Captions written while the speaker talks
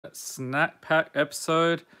snack pack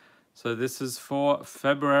episode. So this is for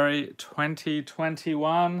February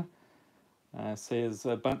 2021. I see there's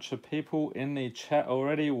a bunch of people in the chat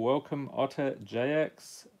already. Welcome Otter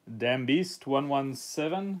JX, Dambeast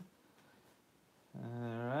 117.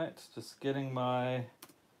 Alright, just getting my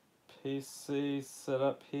PC set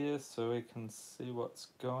up here so we can see what's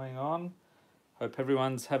going on. Hope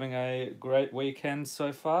everyone's having a great weekend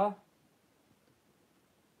so far.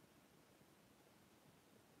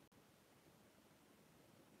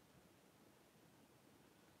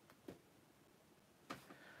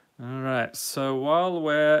 Alright, so while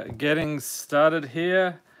we're getting started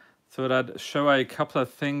here, thought I'd show a couple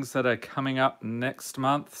of things that are coming up next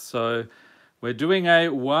month. So we're doing a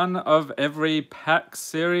one of every pack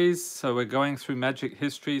series. So we're going through Magic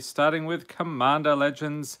history, starting with Commander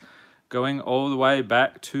Legends, going all the way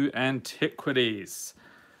back to Antiquities.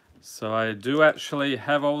 So I do actually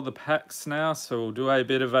have all the packs now, so we'll do a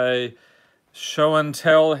bit of a show and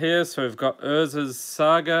tell here. So we've got Urza's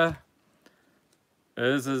Saga,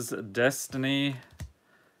 Urza's Destiny,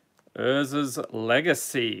 Urza's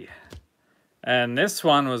Legacy. And this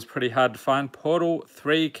one was pretty hard to find. Portal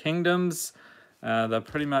 3 Kingdoms. They're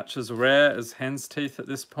pretty much as rare as hen's teeth at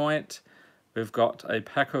this point. We've got a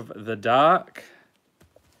pack of The Dark,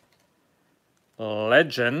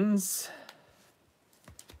 Legends,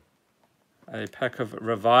 a pack of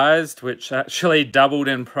Revised, which actually doubled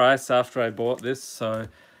in price after I bought this, so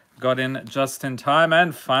got in just in time,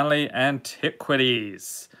 and finally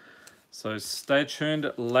Antiquities. So stay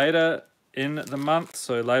tuned later in the month,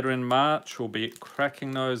 so later in March we'll be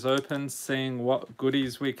cracking those open, seeing what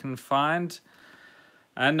goodies we can find.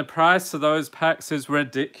 And the price of those packs is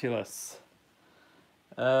ridiculous.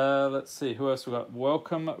 Let's see, who else we got?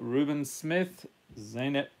 Welcome Ruben Smith,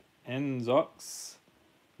 Zenit Enzox,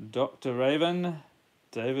 Dr. Raven,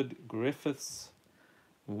 David Griffiths,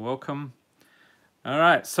 welcome.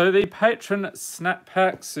 Alright, so the Patron snap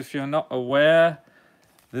packs, if you're not aware,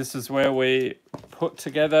 this is where we put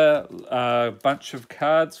together a bunch of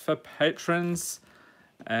cards for patrons,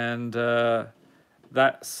 and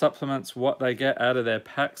that supplements what they get out of their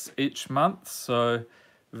packs each month. So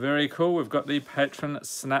very cool. We've got the Patron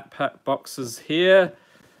snap pack boxes here.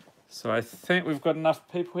 So I think we've got enough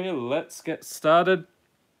people here. Let's get started.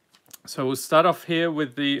 So we'll start off here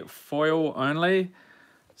with the foil only.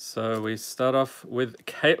 So we start off with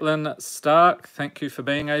Caitlin Stark. Thank you for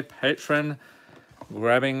being a patron.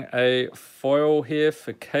 Grabbing a foil here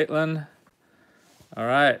for Caitlin. All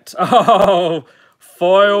right. Oh,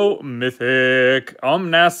 foil mythic.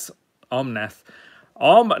 Omnath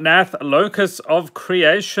Locus of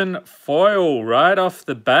Creation foil right off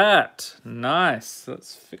the bat. Nice.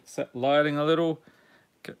 Let's fix that lighting a little.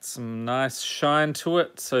 Get some nice shine to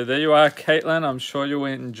it. So there you are, Caitlin. I'm sure you'll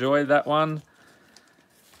enjoy that one.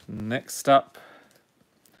 Next up,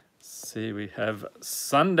 see, we have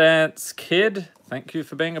Sundance Kid. Thank you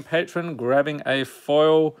for being a patron. Grabbing a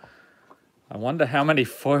foil. I wonder how many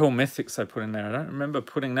foil mythics I put in there. I don't remember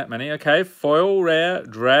putting that many. Okay, foil rare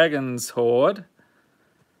Dragon's Horde.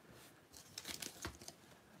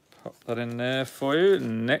 Pop that in there for you.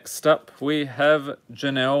 Next up, we have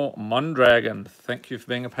Janelle Mondragon. Thank you for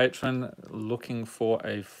being a patron. Looking for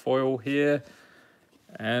a foil here.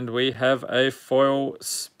 And we have a foil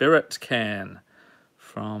Spirit Can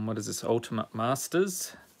from, what is this, Ultimate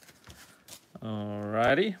Masters.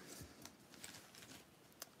 Alrighty.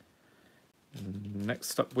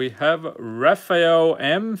 Next up we have Raphael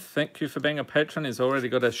M. Thank you for being a patron. He's already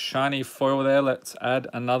got a shiny foil there. Let's add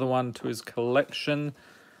another one to his collection.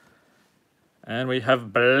 And we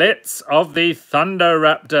have Blitz of the Thunder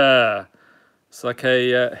Raptor. It's like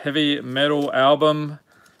a heavy metal album,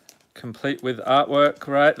 complete with artwork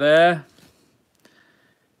right there.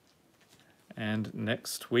 And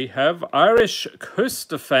next we have Irish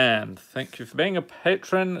Coaster Fan. Thank you for being a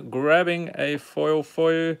patron. Grabbing a foil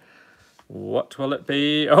for you. What will it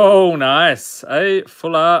be? Oh, nice. A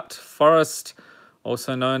full art forest,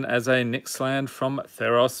 also known as a Nixland from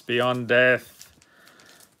Theros Beyond Death.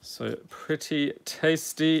 So pretty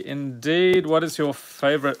tasty indeed. What is your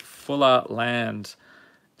favorite full art land?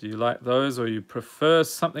 Do you like those or you prefer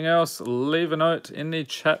something else? Leave a note in the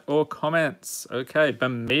chat or comments. Okay,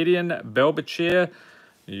 Bermudian Belbachir,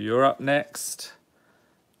 you're up next.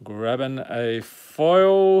 Grabbing a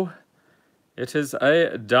foil. It is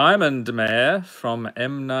a Diamond Mare from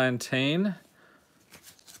M19.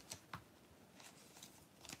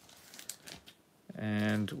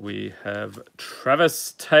 And we have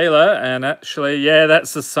Travis Taylor. And actually, yeah,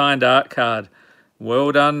 that's a signed art card.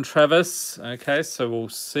 Well done, Travis. Okay, so we'll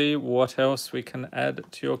see what else we can add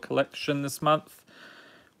to your collection this month.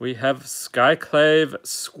 we have Skyclave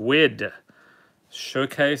Squid.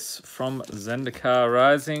 Showcase from Zendikar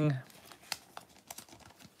Rising.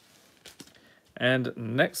 And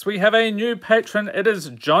next we have a new patron. It is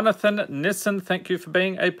Jonathan Nissen. Thank you for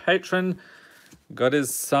being a patron. Got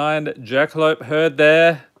his signed Jackalope herd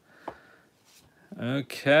there.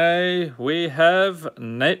 Okay, we have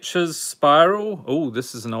Nature's Spiral. Oh,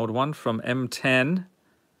 this is an old one from M10.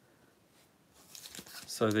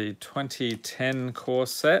 So the 2010 core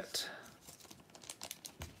set.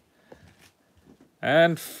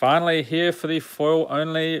 And finally here for the foil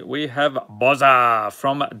only, we have Bozza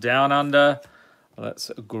from Down Under.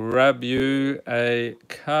 Let's grab you a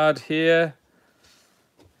card here.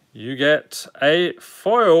 You get a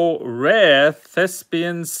foil rare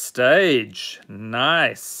Thespian Stage.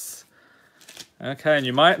 Nice. Okay, and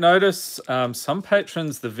you might notice some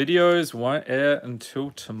patrons, the videos won't air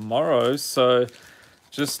until tomorrow. So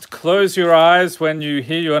just close your eyes when you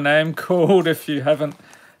hear your name called if you haven't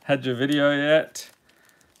had your video yet.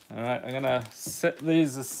 All right, I'm gonna set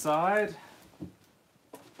these aside.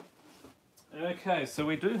 Okay, so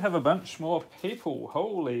we do have a bunch more people.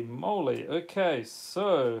 Holy moly. Okay,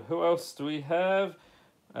 so who else do we have?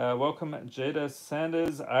 Welcome Jada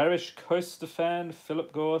Sanders, Irish Coaster fan,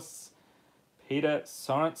 Philip Gorse, Peter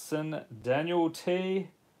Sorensen, Daniel T,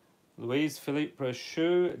 Louise Philippe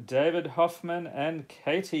Brochu, David Hoffman, and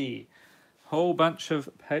Katie. Whole bunch of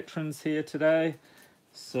patrons here today.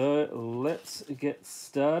 So let's get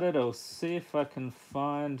started. I'll see if I can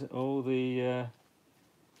find all the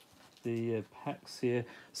packs here.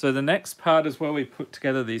 So the next part is where we put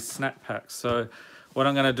together these snap packs. So what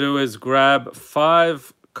I'm going to do is grab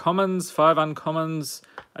 5 commons, 5 uncommons,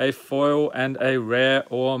 a foil, and a rare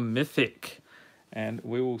or mythic. And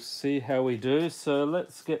we will see how we do. So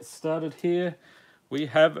let's get started here. We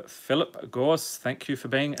have Philip Gorse. Thank you for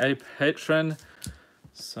being a patron.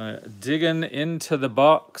 So digging into the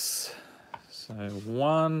box. So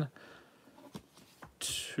 1,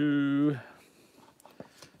 2,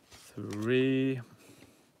 3,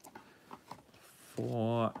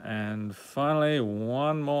 4, and finally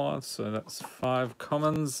one more. So that's 5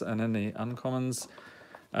 commons and any uncommons.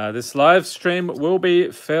 This live stream will be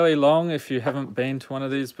fairly long if you haven't been to one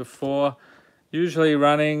of these before. Usually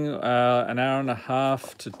running an hour and a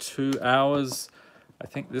half to 2 hours. I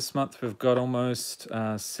think this month we've got almost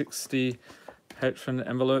 60 patron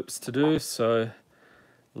envelopes to do. So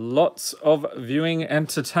lots of viewing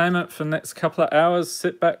entertainment for the next couple of hours.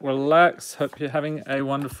 Sit back, relax. Hope you're having a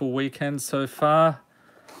wonderful weekend so far.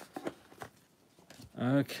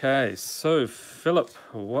 Okay, so Philip,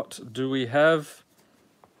 what do we have?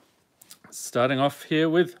 Starting off here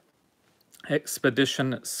with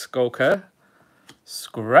Expedition Skulker,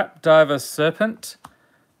 Scrap Diver Serpent.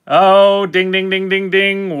 Oh, ding, ding, ding, ding,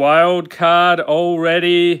 ding. Wild card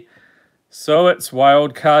already. So it's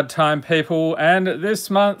wild card time, people. And this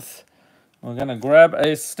month, we're going to grab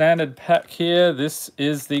a standard pack here. This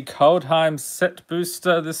is the Kaldheim set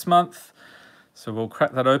booster this month. So we'll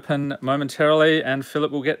crack that open momentarily. And Philip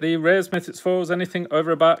will get the rares, mythics, foils, anything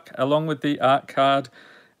over $1, along with the art card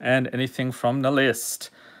and anything from the list.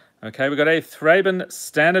 Okay, we got a Thraben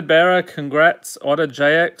standard bearer. Congrats, Otter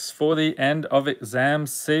JX, for the end of exam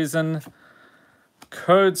season.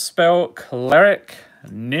 Code spell Cleric.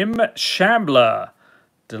 Nim Shambler.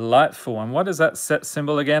 Delightful. And what is that set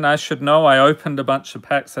symbol again? I should know. I opened a bunch of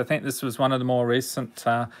packs. I think this was one of the more recent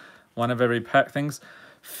one of every pack things.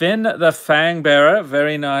 Finn the Fang Bearer.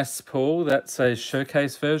 Very nice pull. That's a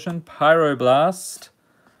showcase version. Pyroblast.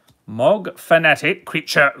 Mog Fanatic.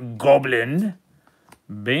 Creature Goblin.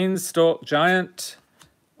 Beanstalk Giant.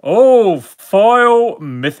 Oh, foil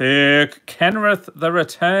mythic. Kenrith the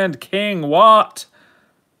Returned King. What?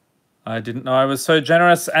 I didn't know I was so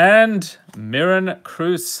generous. And Mirren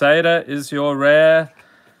Crusader is your rare.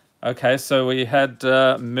 Okay, so we had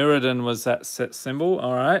Mirrodin was that set symbol.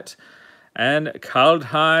 All right. And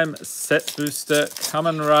Kaldheim set booster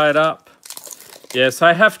coming right up. Yes,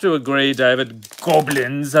 I have to agree, David.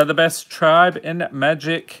 Goblins are the best tribe in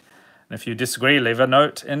Magic. And if you disagree, leave a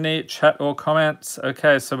note in the chat or comments.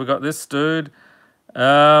 Okay, so we got this dude.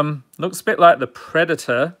 Looks a bit like the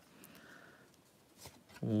Predator.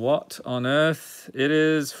 What on earth? It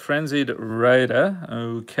is Frenzied Raider.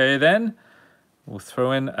 Okay, then. We'll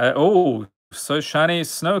throw in a, oh, so shiny,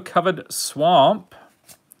 Snow-Covered Swamp.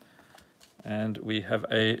 And we have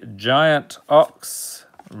a Giant Ox,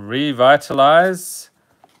 Revitalize,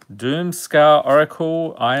 Doomscar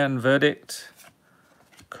Oracle, Iron Verdict,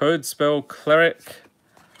 Code Spell Cleric.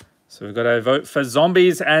 So we've got a vote for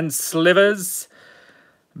Zombies and Slivers,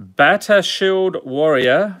 Batter Shield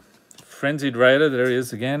Warrior, Frenzied Raider, there he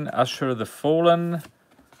is again, Usher of the Fallen,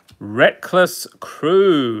 Reckless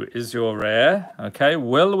Crew is your rare. Okay,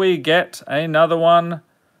 will we get another one?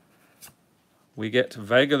 We get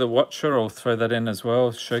Vega the Watcher. I'll throw that in as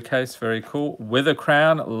well. Showcase, very cool. Wither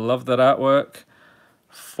Crown, love that artwork.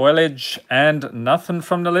 Foliage and nothing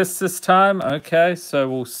from the list this time. Okay, so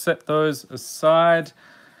we'll set those aside.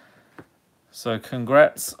 So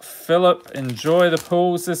congrats, Philip. Enjoy the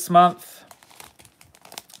pools this month.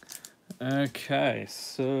 Okay,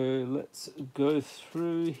 so let's go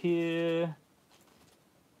through here.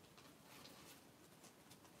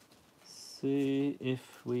 See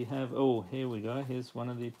if we have... Oh, here we go. Here's one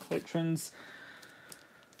of the patrons.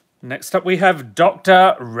 Next up, we have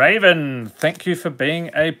Dr. Raven. Thank you for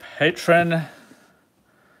being a patron.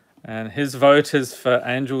 And his vote is for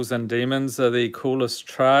Angels and Demons are the coolest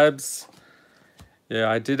tribes. Yeah,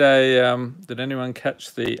 I did a... did anyone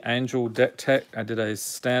catch the Angel deck tech? I did a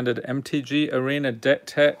standard MTG Arena deck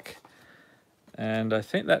tech. And I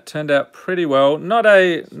think that turned out pretty well. Not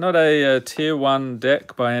a tier 1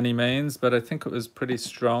 deck by any means, but I think it was pretty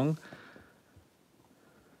strong.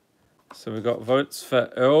 So we got votes for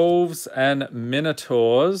Elves and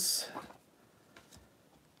Minotaurs.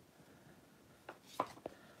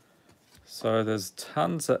 So there's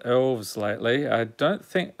tons of Elves lately. I don't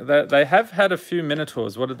think that they have had a few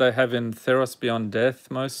Minotaurs. What did they have in Theros Beyond Death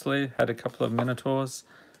mostly? Had a couple of Minotaurs.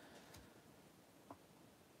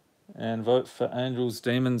 And vote for Angels,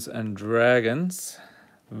 Demons, and Dragons.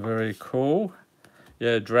 Very cool.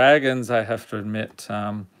 Yeah, Dragons, I have to admit,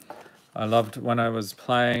 I loved when I was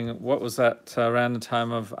playing, what was that, around the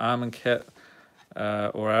time of Armankhet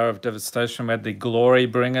or Hour of Devastation, we had the Glory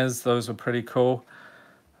Bringers. Those were pretty cool.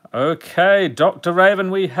 Okay, Dr.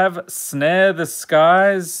 Raven, we have Snare the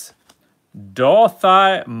Skies,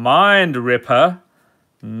 Dorthai Mind Ripper.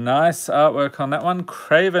 Nice artwork on that one.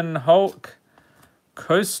 Craven Hulk.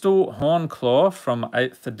 Coastal Hornclaw from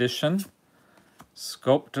 8th edition.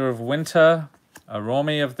 Sculptor of Winter.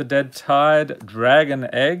 Aromi of the Dead Tide. Dragon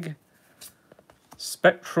Egg.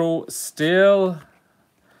 Spectral Steel.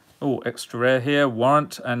 Oh, extra rare here.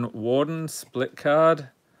 Warrant and Warden. Split card.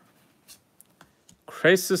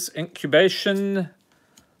 Crisis Incubation.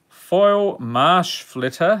 Foil Marsh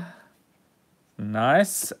Flitter.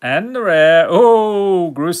 Nice. And the rare.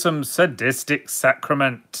 Oh, Gruesome Sadistic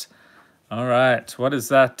Sacrament. All right, what is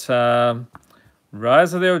that?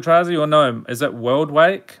 Rise of the Eldrazi or no? Is it World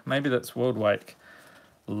Wake? Maybe that's World Wake.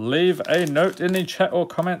 Leave a note in the chat or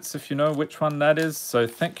comments if you know which one that is. So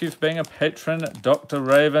thank you for being a patron, Dr.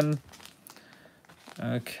 Raven.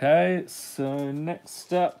 Okay, so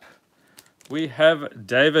next up we have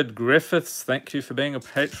David Griffiths. Thank you for being a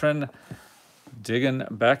patron. Digging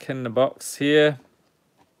back in the box here.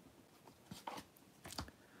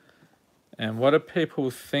 And what are people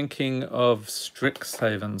thinking of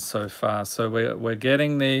Strixhaven so far? So we're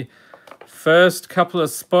getting the first couple of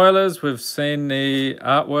spoilers. We've seen the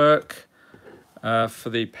artwork for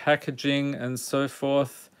the packaging and so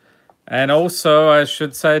forth. And also, I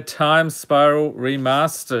should say, Time Spiral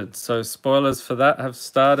Remastered. So spoilers for that have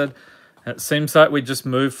started. It seems like we just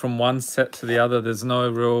move from one set to the other. There's no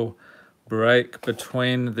real break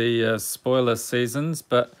between the spoiler seasons,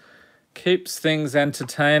 but keeps things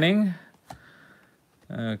entertaining.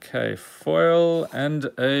 Okay, foil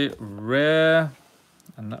and a rare.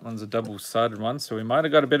 And that one's a double-sided one, so we might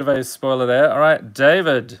have got a bit of a spoiler there. All right,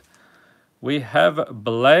 David. We have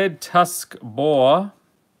Blade Tusk Boar.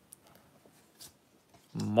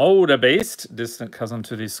 Molder Beast, distant cousin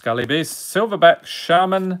to the Scully Beast. Silverback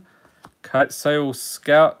Shaman. Kitesail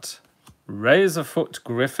Scout. Razorfoot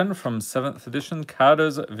Griffin from 7th edition.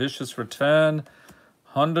 Cardo's Vicious Return.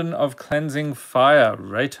 Honden of Cleansing Fire.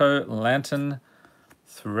 Rato Lantern.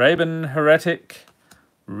 Thraben Heretic,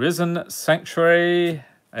 Risen Sanctuary,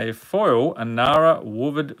 a foil, Anara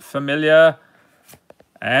Wolved Familiar,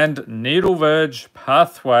 and Needle Verge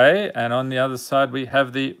Pathway. And on the other side, we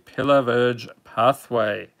have the Pillar Verge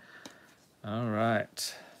Pathway. All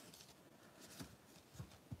right.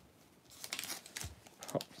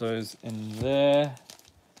 Pop those in there.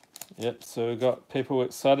 Yep, so we've got people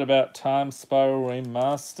excited about Time Spiral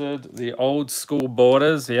Remastered, the old school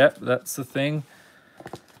borders. Yep, that's the thing.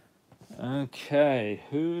 Okay,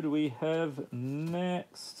 who do we have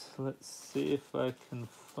next? Let's see if I can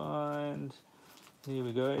find... Here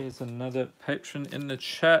we go, here's another patron in the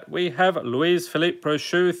chat. We have Louise Philippe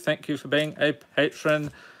Brochu. Thank you for being a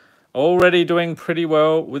patron. Already doing pretty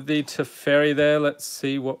well with the Teferi there. Let's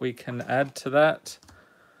see what we can add to that.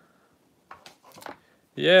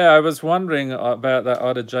 Yeah, I was wondering about that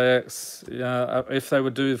Otter JX, if they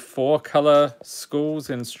would do 4-color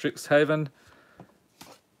schools in Strixhaven.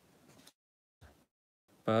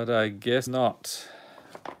 But I guess not.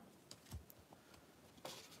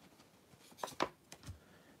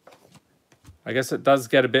 I guess it does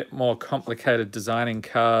get a bit more complicated designing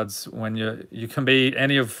cards when you can be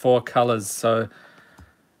any of 4 colors, so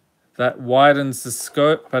that widens the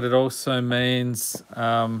scope, but it also means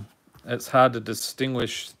it's hard to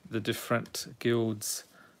distinguish the different guilds,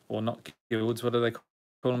 or not guilds, what do they call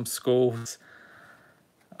them? Schools.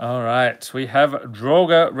 All right, we have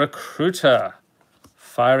Droga Recruiter,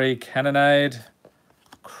 Fiery Cannonade,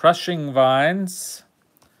 Crushing Vines,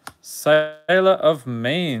 Sailor of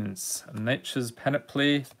Means, Nature's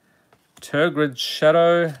Panoply, Turgid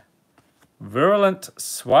Shadow, Virulent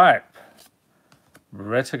Swipe,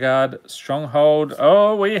 Retagard Stronghold.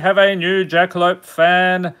 Oh, we have a new Jackalope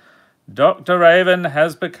fan. Dr. Raven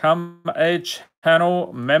has become a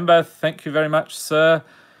channel member. Thank you very much, sir.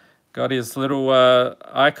 Got his little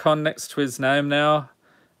icon next to his name now.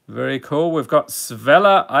 Very cool. We've got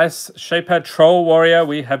Svella Ice Shaper Troll Warrior.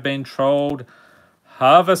 We have been trolled.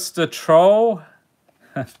 Harvester Troll.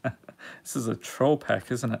 This is a troll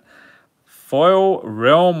pack, isn't it? Foil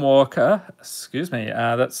Realm Walker. Excuse me.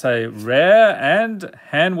 That's a rare. And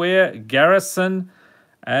Handwear Garrison.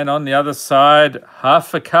 And on the other side,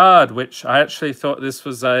 half a card, which I actually thought this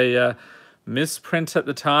was a misprint at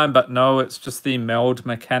the time, but no, it's just the meld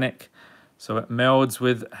mechanic. So it melds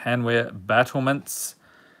with Handwear Battlements.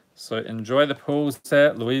 So enjoy the pulls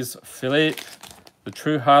there, Louise Philippe. The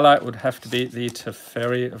true highlight would have to be the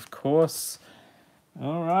Teferi, of course.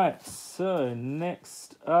 All right, so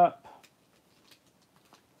next up,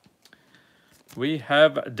 we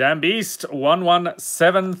have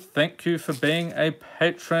Dambeast117. Thank you for being a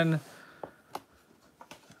patron.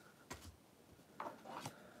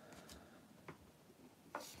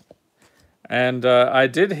 And I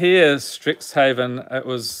did hear Strixhaven. It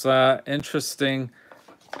was interesting.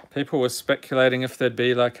 People were speculating if there'd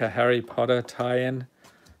be like a Harry Potter tie-in.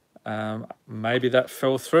 Maybe that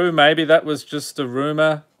fell through. Maybe that was just a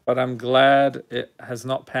rumor, but I'm glad it has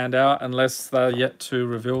not panned out unless they're yet to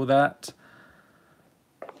reveal that.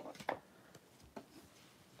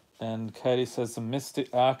 And Katie says the Mystic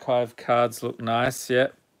Archive cards look nice.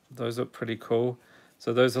 Yep, those look pretty cool.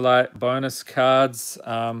 So those are like bonus cards.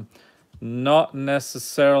 Not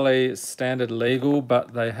necessarily standard legal,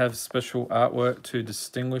 but they have special artwork to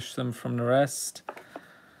distinguish them from the rest.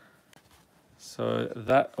 So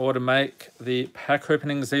that ought to make the pack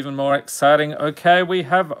openings even more exciting. Okay, we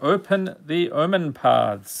have Open the Omen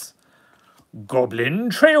Paths.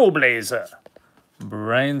 Goblin Trailblazer.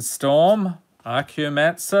 Brainstorm.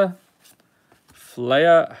 Archaeomancer.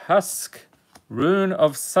 Flayer Husk. Rune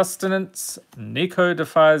of Sustenance. Nico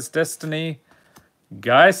Defies Destiny.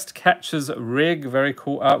 Geist Catches Rig, very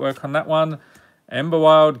cool artwork on that one.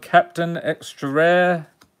 Emberwild Captain, extra rare.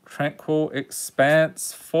 Tranquil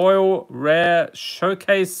Expanse, foil, rare,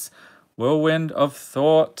 Showcase, Whirlwind of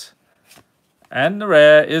Thought. And the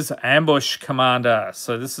rare is Ambush Commander.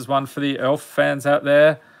 So this is one for the elf fans out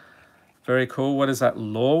there. Very cool. What is that?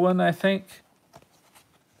 Lorwyn, I think.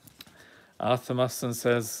 Arthur Mustin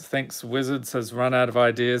says, thanks Wizards has run out of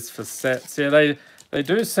ideas for sets. Yeah, they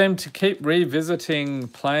do seem to keep revisiting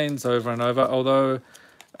planes over and over, although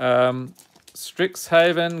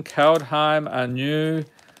Strixhaven, Kaldheim are new.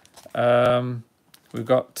 We've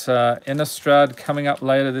got Innistrad coming up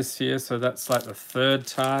later this year, so that's like the 3rd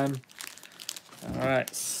time. All right,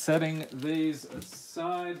 setting these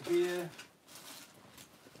aside here.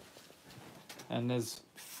 And there's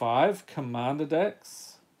 5 Commander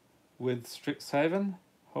decks with Strixhaven.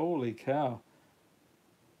 Holy cow.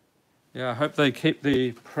 Yeah, I hope they keep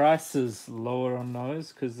the prices lower on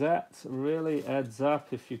those, because that really adds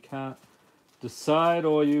up if you can't decide,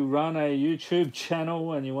 or you run a YouTube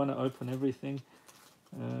channel and you want to open everything.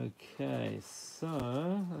 Okay,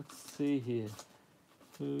 so let's see here.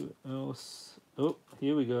 Who else? Oh,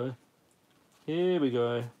 here we go. Here we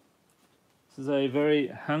go. This is a very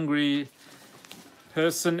hungry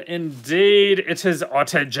person indeed. It is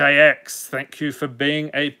OtterJX. Thank you for being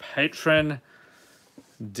a patron.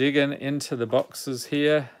 Digging into the boxes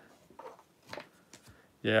here.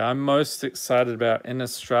 Yeah, I'm most excited about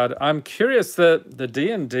Innistrad. I'm curious that the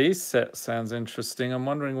D&D set sounds interesting. I'm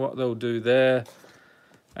wondering what they'll do there.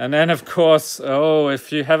 And then, of course, oh,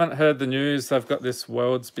 if you haven't heard the news, they've got this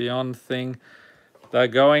Worlds Beyond thing. They're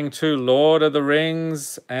going to Lord of the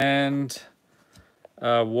Rings and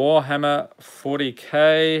Warhammer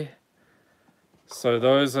 40k. So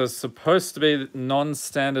those are supposed to be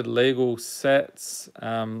non-standard legal sets,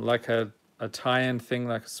 like a tie-in thing,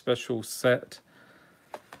 like a special set.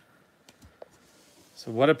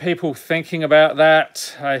 So what are people thinking about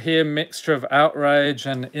that? I hear mixture of outrage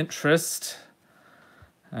and interest.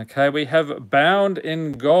 Okay, we have Bound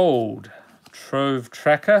in Gold, Trove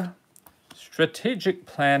Tracker, Strategic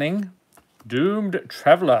Planning, Doomed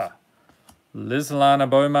Traveler. Lizlana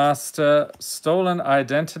Bowmaster. Stolen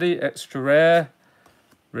Identity, extra rare.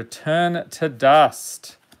 Return to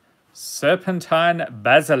Dust. Serpentine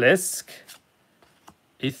Basilisk.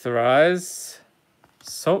 Etherize.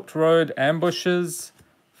 Salt Road Ambushes.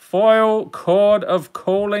 Foil Chord of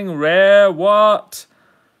Calling rare. What?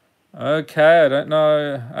 Okay, I don't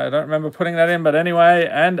know. I don't remember putting that in, but anyway.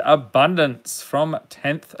 And Abundance from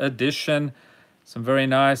 10th edition. Some very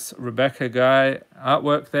nice Rebecca Guy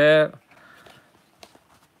artwork there.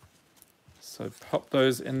 So pop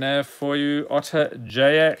those in there for you. Otter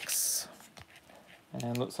JX.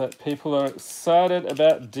 And looks like people are excited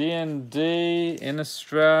about D&D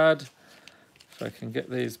Innistrad. If I can get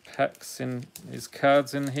these packs in, these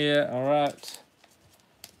cards in here. All right.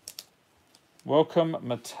 Welcome,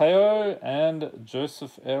 Mateo and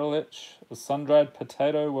Joseph Ehrlich. The sun-dried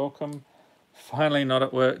potato, welcome. Finally not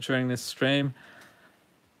at work during this stream.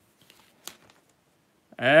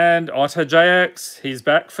 And Otter JX, he's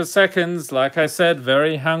back for seconds. Like I said,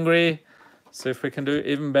 very hungry. See if we can do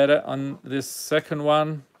even better on this second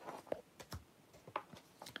one.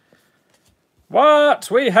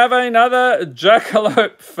 What? We have another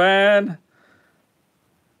Jackalope fan.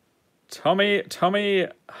 Tommy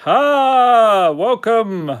Ha!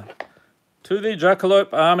 Welcome to the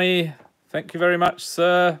Jackalope army. Thank you very much,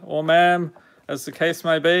 sir or ma'am, as the case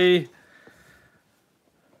may be.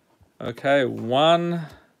 Okay, 1,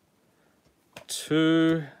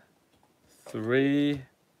 2, 3,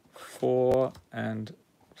 4, and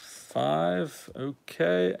 5.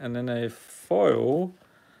 Okay, and then a foil.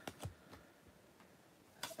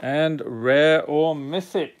 And rare or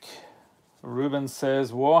mythic. Ruben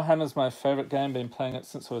says, Warhammer's my favorite game. Been playing it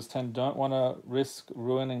since I was 10. Don't want to risk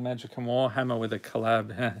ruining Magic and Warhammer with a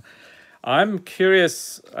collab. I'm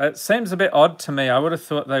curious. It seems a bit odd to me. I would have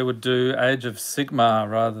thought they would do Age of Sigmar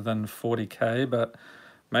rather than 40k, but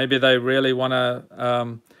maybe they really want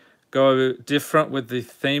to go different with the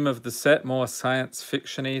theme of the set, more science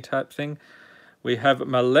fiction-y type thing. We have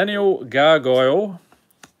Millennial Gargoyle.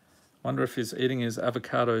 Wonder if he's eating his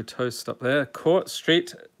avocado toast up there. Court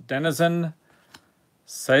Street Denizen.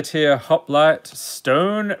 Satyr Hoplite.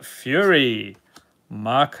 Stone Fury.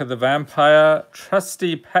 Mark of the Vampire.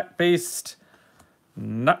 Trusty Pack Beast.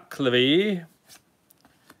 Nuclevy.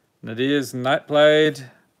 Nadir's Nightblade.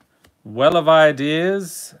 Well of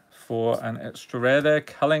Ideas for an extra rare there.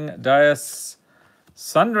 Culling Dice.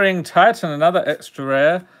 Sundering Titan, another extra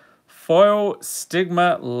rare. Foil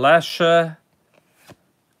Stigma Lasher.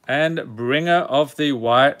 And Bringer of the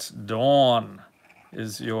White Dawn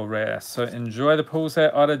is your rare. So enjoy the pulls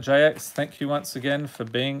there, Otter JX. Thank you once again for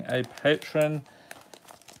being a patron.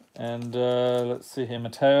 And let's see here.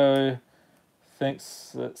 Mateo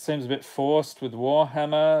thinks it seems a bit forced with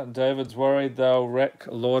Warhammer. David's worried they'll wreck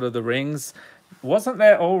Lord of the Rings. Wasn't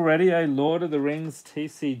there already a Lord of the Rings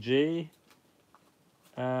TCG?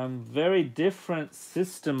 Very different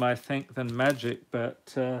system, I think, than Magic,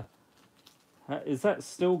 but... is that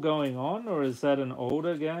still going on, or is that an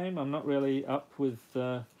older game? I'm not really up with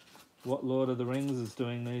what Lord of the Rings is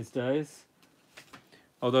doing these days.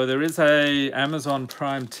 Although there is a Amazon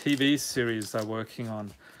Prime TV series they're working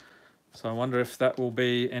on. So I wonder if that will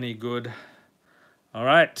be any good. All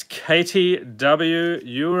right, Katie W.,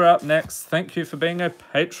 you're up next. Thank you for being a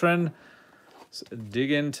patron. Let's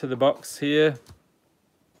dig into the box here.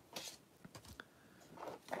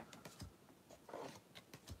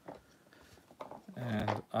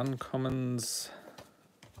 And uncommons.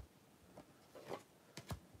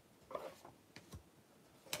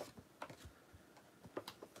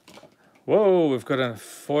 Whoa, we've got a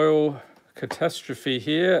foil catastrophe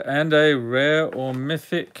here and a rare or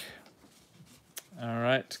mythic. All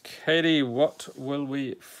right, Katie, what will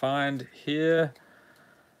we find here?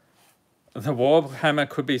 The Warhammer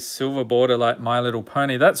could be silver border like My Little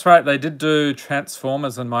Pony. That's right, they did do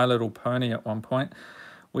Transformers and My Little Pony at one point.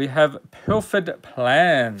 We have Pilfered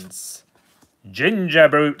Plans, Ginger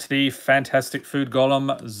Brute, the Fantastic Food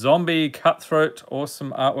Golem, Zombie Cutthroat,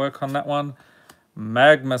 awesome artwork on that one,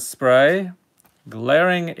 Magma Spray,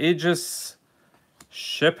 Glaring Aegis,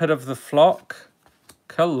 Shepherd of the Flock,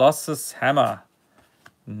 Colossus Hammer,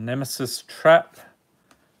 Nemesis Trap,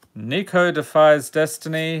 Nico Defies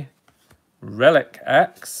Destiny, Relic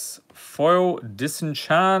Axe, Foil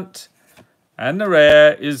Disenchant, and the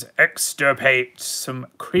rare is Extirpate. Some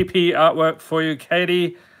creepy artwork for you,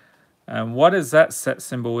 Katie. And what is that set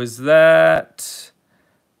symbol? Is that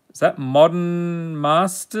Modern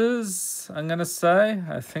Masters, I'm going to say?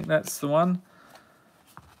 I think that's the one.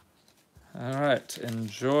 All right,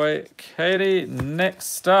 enjoy, Katie.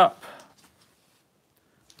 Next up,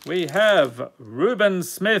 we have Ruben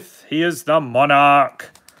Smith. He is the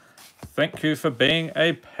Monarch. Thank you for being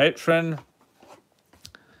a patron.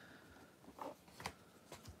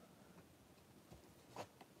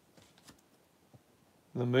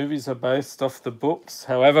 The movies are based off the books,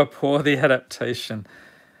 however poor the adaptation.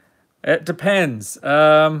 It depends.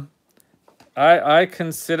 I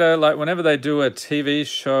consider, like, whenever they do a TV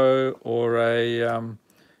show or a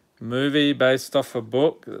movie based off a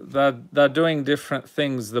book, they're doing different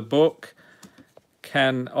things. The book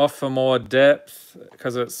can offer more depth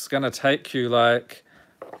because it's going to take you like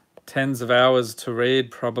tens of hours to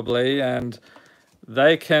read probably, and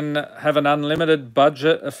they can have an unlimited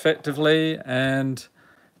budget effectively and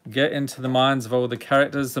get into the minds of all the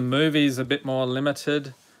characters. The movie's a bit more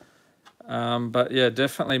limited, but yeah,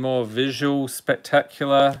 definitely more visual,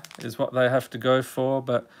 spectacular is what they have to go for.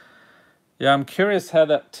 But yeah, I'm curious how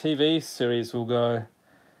that TV series will go.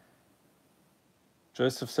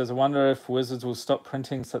 Joseph says, I wonder if Wizards will stop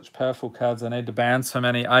printing such powerful cards. They need to ban so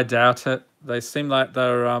many. I doubt it. They seem like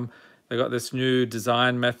they got this new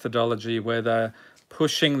design methodology where they're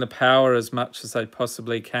pushing the power as much as they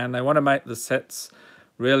possibly can. They want to make the sets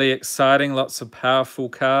really exciting, lots of powerful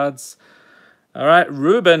cards. All right,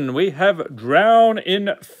 Ruben, we have Drown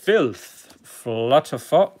in Filth,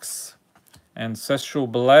 Flutterfox, Ancestral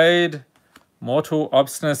Blade, Mortal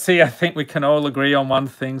Obstinacy. I think we can all agree on one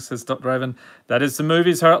thing, says Dr. Raven. That is, the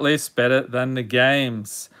movies are at least better than the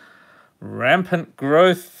games. Rampant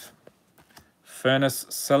Growth, Furnace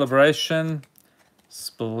Celebration,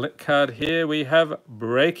 split card here. We have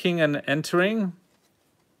Breaking and Entering,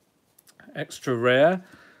 extra rare.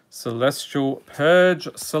 Celestial Purge,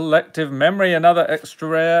 Selective Memory, another extra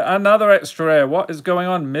rare. Another extra rare. What is going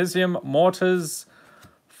on? Misium Mortars,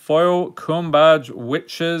 Foil Kumbaj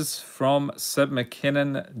Witches from Seb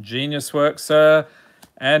McKinnon, Genius Work, sir.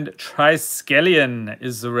 And Triskelion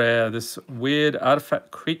is the rare. This weird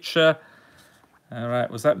artifact creature. All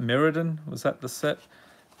right, was that Mirrodin? Was that the set?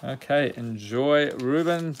 Okay, enjoy,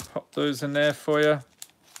 Ruben. Pop those in there for you.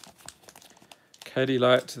 Katie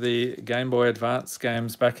liked the Game Boy Advance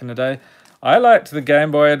games back in the day. I liked the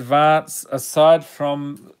Game Boy Advance, aside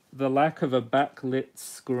from the lack of a backlit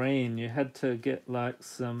screen. You had to get like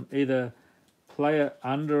some, either play it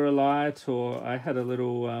under a light, or I had a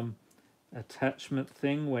little attachment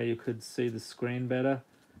thing where you could see the screen better.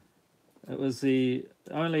 It was the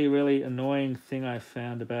only really annoying thing I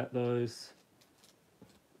found about those.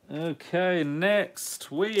 Okay,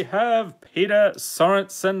 next we have Peter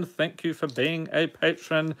Sorensen. Thank you for being a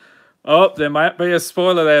patron. Oh, there might be a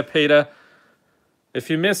spoiler there, Peter. If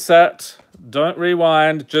you miss that, don't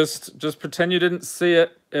rewind. Just pretend you didn't see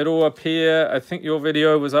it. It'll appear. I think your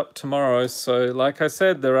video was up tomorrow. So, like I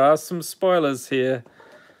said, there are some spoilers here.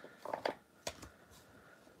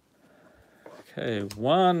 Okay,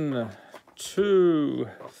 1, 2,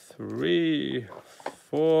 3,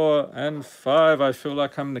 4, and 5. I feel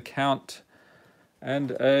like I'm the count.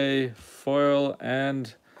 And a foil.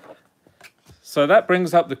 And so that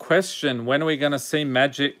brings up the question, when are we going to see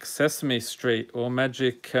Magic Sesame Street or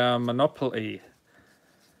Magic Monopoly?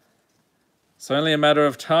 It's only a matter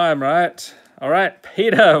of time, right? All right,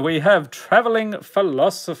 Peter, we have Traveling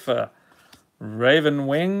Philosopher, Raven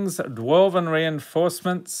Wings, Dwarven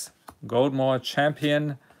Reinforcements, Goldmore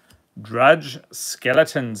Champion, Drudge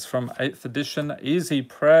Skeletons from 8th edition, Easy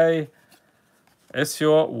Prey,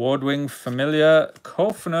 Essior Wardwing Familiar,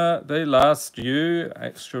 Kolfner The Last U,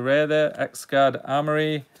 extra rare there, Axguard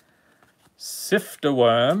Armory,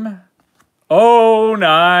 Sifterworm. Oh,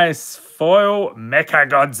 nice! Foil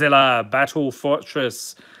Mechagodzilla Battle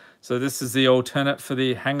Fortress. So this is the alternate for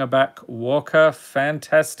the Hangerback Walker.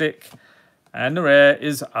 Fantastic. And the rare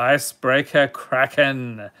is Icebreaker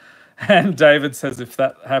Kraken. And David says, if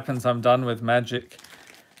that happens, I'm done with Magic.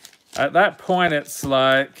 At that point, it's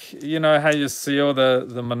like, you know how you see all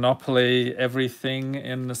the Monopoly, everything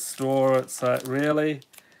in the store? It's like, really?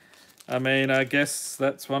 I mean, I guess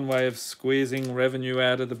that's one way of squeezing revenue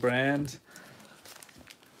out of the brand.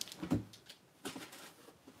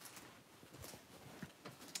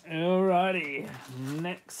 Alrighty,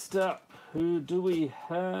 next up, who do we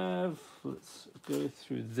have? Let's go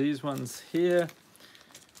through these ones here.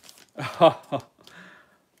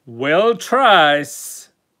 Will Trice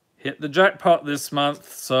hit the jackpot this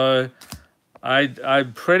month, so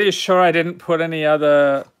I'm pretty sure I didn't put any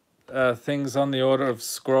other things on the order of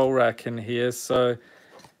Scroll Rack in here, so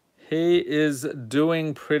he is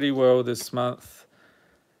doing pretty well this month.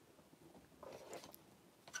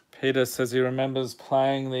 Peter says he remembers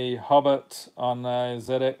playing the Hobbit on a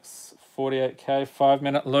ZX 48K,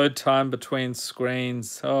 5-minute load time between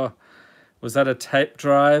screens. Oh, was that a tape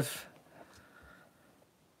drive?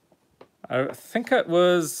 I think it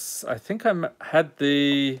was, I think I had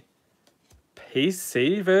the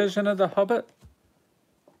PC version of The Hobbit.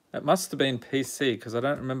 It must have been PC because I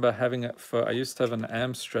don't remember having it for, I used to have an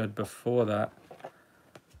Amstrad before that.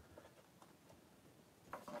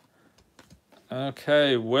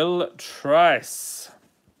 Okay, Will Trice.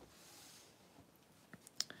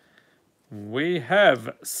 We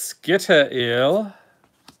have Skitter Eel.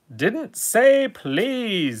 Didn't say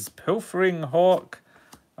please. Pilfering Hawk.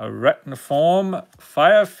 Arachniform.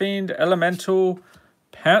 Fire Fiend Elemental.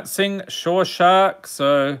 Pouncing Shore Shark.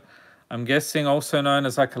 So I'm guessing also known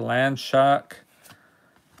as like a land shark.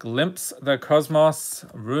 Glimpse the Cosmos.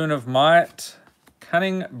 Rune of Might.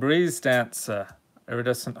 Cunning Breeze Dancer.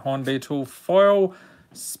 Iridescent Horn Beetle. Foil.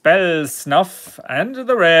 Spell Snuff. And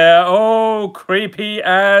the rare. Oh, creepy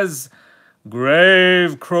as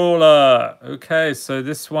Grave Crawler. Okay, so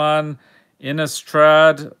this one,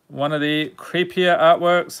 Innistrad, one of the creepier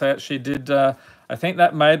artworks. I actually did, I think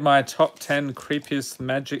that made my top 10 creepiest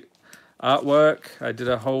Magic artwork. I did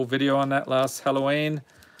a whole video on that last Halloween.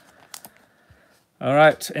 All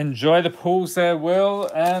right, enjoy the pulls there, Will.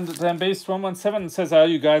 And Dambeast117 says, are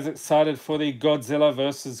you guys excited for the Godzilla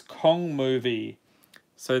versus Kong movie?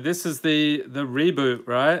 So this is the reboot,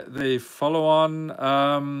 right? The follow-on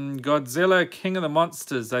Godzilla King of the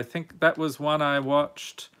Monsters. I think that was one I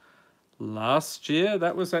watched last year.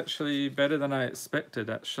 That was actually better than I expected,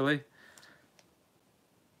 actually.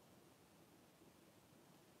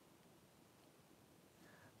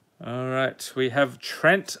 All right, we have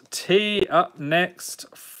Trent T up next.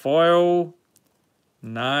 Foil.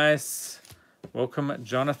 Nice. Welcome,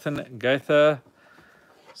 Jonathan Gaither.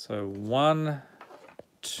 So 1,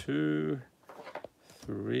 2,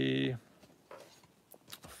 3,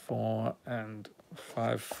 4, and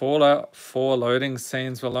 5. Fallout 4 loading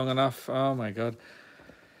scenes were long enough. Oh my god.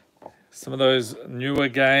 Some of those newer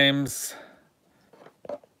games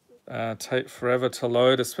take forever to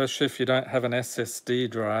load, especially if you don't have an SSD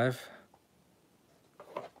drive.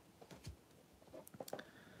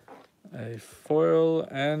 A foil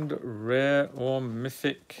and rare or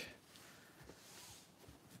mythic.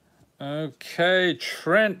 Okay,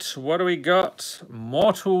 Trent, what do we got?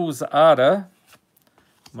 Mortal's Ardor,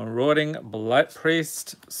 Marauding Blight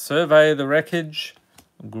Priest, Survey the Wreckage,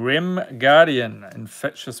 Grim Guardian,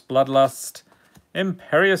 Infectious Bloodlust,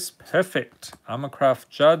 Imperious Perfect, Armorcraft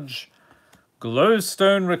Judge,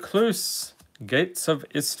 Glowstone Recluse, Gates of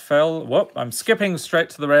Istfell. Whoop, I'm skipping straight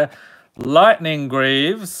to the rare. Lightning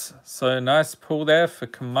Greaves, so nice pull there for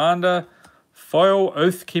Commander. Foil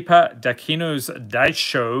Oathkeeper Dakinu's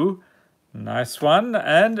Daisho. Nice one.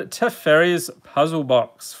 And Teferi's Puzzle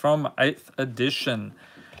Box from 8th edition.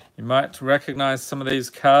 You might recognize some of these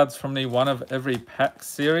cards from the One of Every Pack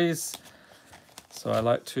series. So I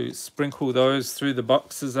like to sprinkle those through the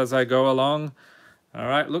boxes as I go along. All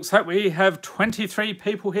right, looks like we have 23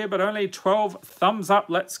 people here, but only 12 thumbs up.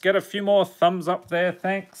 Let's get a few more thumbs up there,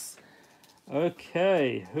 thanks.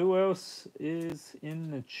 Okay, who else is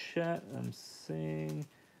in the chat? I'm seeing...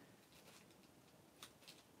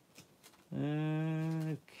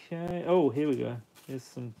 Okay, oh, here we go.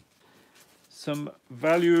 Here's some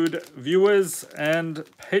valued viewers and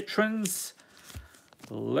patrons.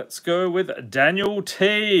 Let's go with Daniel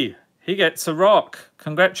T. He gets a rock.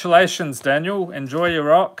 Congratulations, Daniel. Enjoy your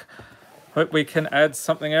rock. Hope we can add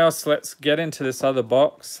something else. Let's get into this other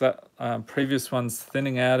box. That previous one's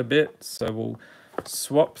thinning out a bit, so we'll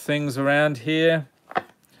swap things around here.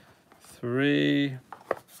 3,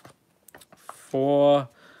 4.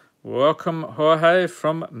 Welcome, Jorge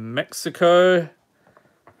from Mexico.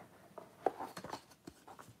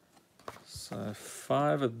 So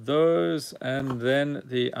 5 of those, and then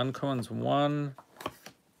the uncommons 1,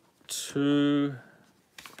 2,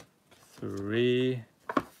 3,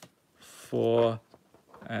 4,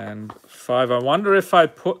 and 5. I wonder if I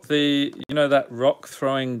put the, you know, that rock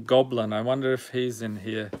throwing goblin. I wonder if he's in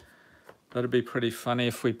here. That'd be pretty funny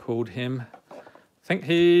if we pulled him. I think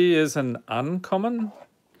he is an uncommon.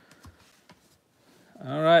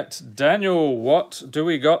 All right, Daniel, what do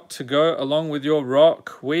we got to go along with your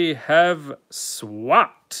rock? We have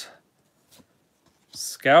Swat,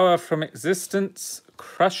 Scour from Existence,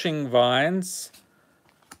 Crushing Vines,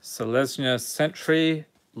 Selesnya Sentry,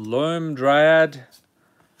 Loam Dryad,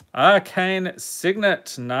 Arcane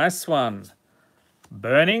Signet, nice one,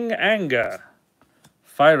 Burning Anger,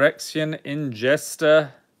 Phyrexian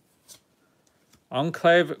Ingester,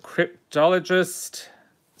 Enclave Cryptologist,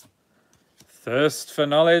 Thirst for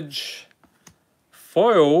Knowledge,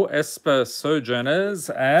 Foil Esper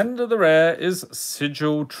Sojourners, and the rare is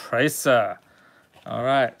Sigil Tracer. All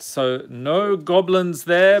right, so no goblins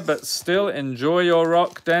there, but still enjoy your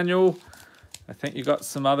rock, Daniel. I think you got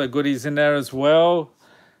some other goodies in there as well.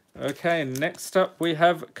 Okay, next up we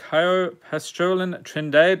have Kyo Pastrolin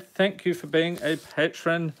Trindade. Thank you for being a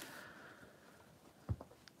patron.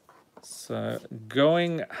 So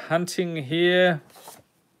going hunting here.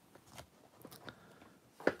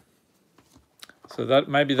 So that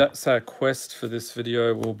maybe that's our quest for this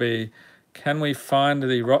video will be, can we find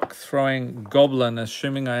the rock throwing goblin,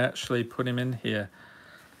 assuming I actually put him in here.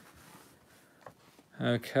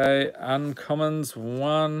 Okay, uncommons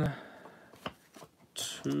 1,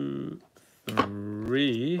 2,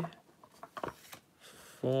 3,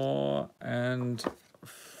 4, and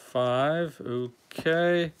 5.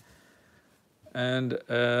 Okay. And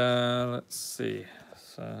let's see.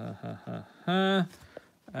 So,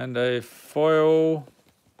 and a foil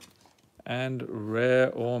and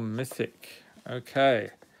rare or mythic. Okay.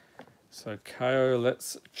 So Kyo,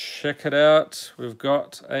 let's check it out. We've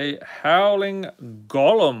got a Howling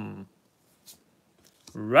Golem.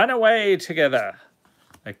 Run away together.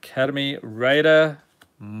 Academy Raider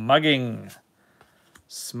Mugging.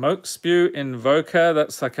 Smoke Spew Invoker.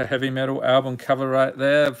 That's like a heavy metal album cover right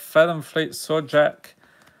there. Fathom Fleet Swordjack.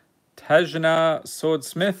 Tajnar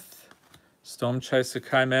Swordsmith. Storm Chaser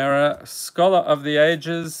Chimera. Scholar of the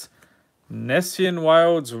Ages. Nessian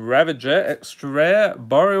Wilds Ravager, extra rare,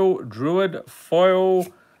 Boreal Druid, foil,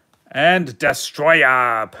 and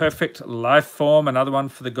Destroyer. Perfect life form. Another one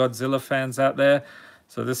for the Godzilla fans out there.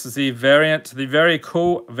 So this is the variant, the very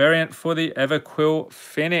cool variant for the Everquill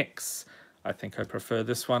Phoenix. I think I prefer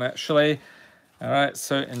this one actually. All right,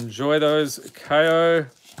 so enjoy those, Kyo.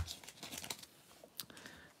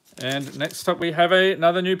 And next up we have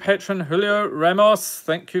another new patron, Julio Ramos.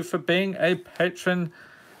 Thank you for being a patron.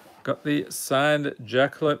 Got the signed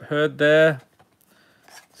Jackalope herd there.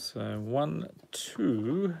 So 1,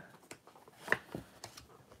 2.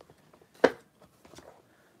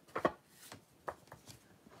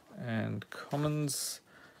 And commons.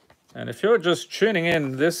 And if you're just tuning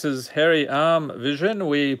in, this is Hairy Arm Vision.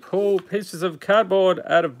 We pull pieces of cardboard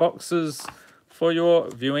out of boxes for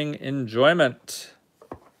your viewing enjoyment.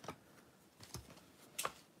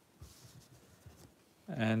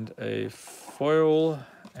 And a foil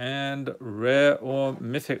and rare or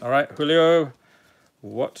mythic. All right, Julio,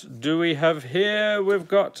 what do we have here? We've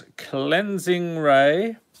got Cleansing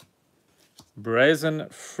Ray, Brazen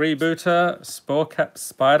Freebooter, Sporecap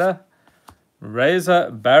Spider,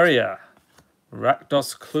 Razor Barrier,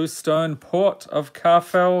 Rakdos Cluestone, Port of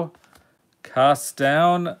Carfell, Cast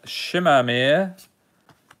Down, Shimmermere,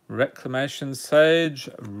 Reclamation Sage,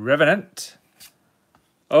 Revenant.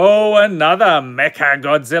 Oh, another Mecha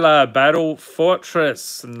Godzilla Battle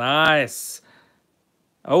Fortress. Nice.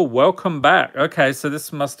 Oh, welcome back. Okay, so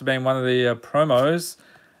this must have been one of the promos.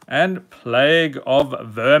 And Plague of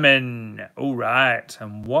Vermin. All right.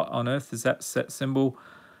 And what on earth is that set symbol?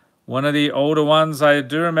 One of the older ones. I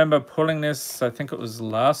do remember pulling this. I think it was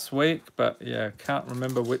last week. But yeah, can't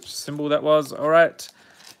remember which symbol that was. All right.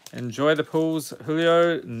 Enjoy the pulls,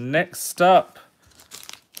 Julio. Next up,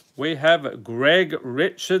 we have Greg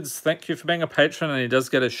Richards. Thank you for being a patron. And he does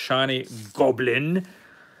get a shiny goblin.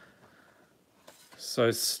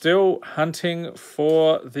 So still hunting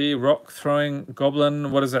for the rock-throwing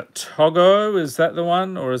goblin. What is that? Togo? Is that the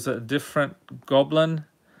one? Or is it a different goblin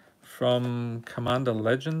from Commander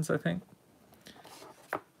Legends, I think?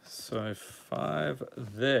 So 5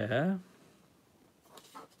 there.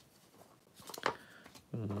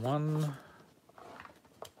 1,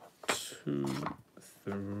 2,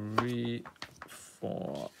 3,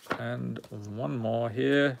 4, and one more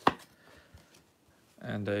here.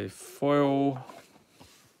 And a foil.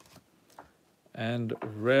 And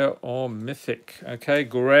rare or mythic. Okay,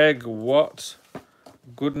 Greg, what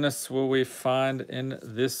goodness will we find in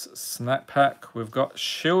this snack pack? We've got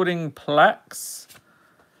Shielding Plaques,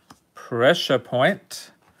 Pressure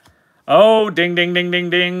Point. Oh, ding, ding, ding, ding,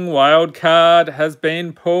 ding. Wild card has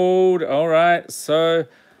been pulled. All right, so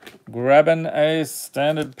grabbing a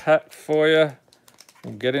standard pack for you.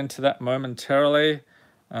 We'll get into that momentarily.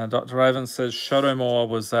 Dr. Raven says Shadowmoor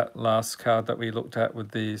was that last card that we looked at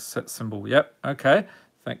with the set symbol. Yep, okay.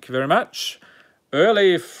 Thank you very much.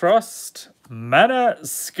 Early Frost, Mana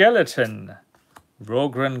Skeleton,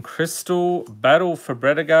 Rorgren Crystal, Battle for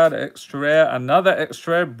Bredegard, extra rare, another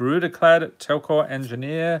extra rare, Bruderclad, Telcor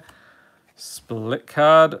Engineer, Split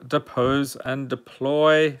card, Depose and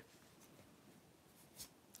Deploy,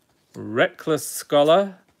 Reckless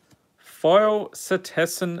Scholar, Foil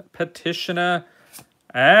Cetessan Petitioner,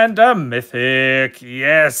 and a mythic,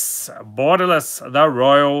 yes, Borderless, the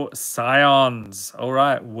Royal Scions. All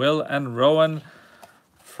right, Will and Rowan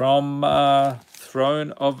from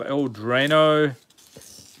Throne of Eldraino.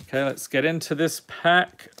 Okay, let's get into this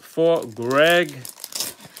pack for Greg.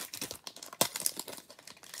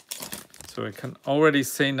 So we can already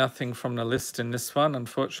see nothing from the list in this one,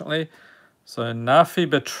 unfortunately. So Nafi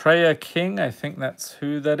Betrayer King, I think that's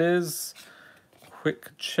who that is.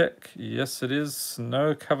 Quick check. Yes, it is.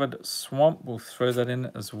 Snow-covered swamp. We'll throw that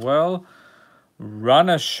in as well. Run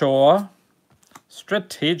ashore.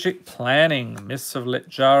 Strategic planning. Mists of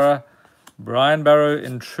Litjara. Brian Barrow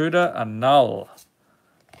Intruder. A null.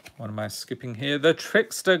 What am I skipping here? The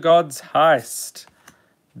Trickster God's Heist.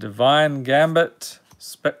 Divine Gambit.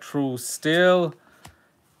 Spectral Steel.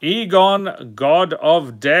 Egon, God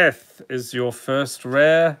of Death is your first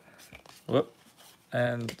rare. Whoop.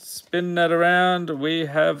 And spin that around. We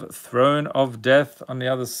have Throne of Death on the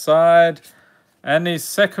other side. And the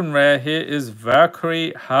second rare here is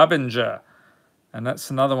Valkyrie Harbinger. And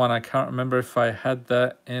that's another one. I can't remember if I had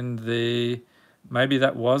that in the... Maybe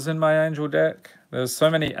that was in my angel deck. There's so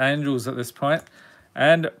many angels at this point.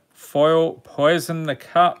 And foil Poison the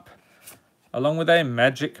Cup. Along with a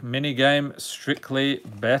magic minigame, Strictly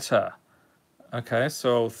Better. Okay,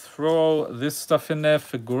 so I'll throw all this stuff in there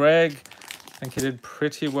for Greg. I think he did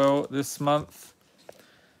pretty well this month.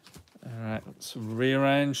 All right, let's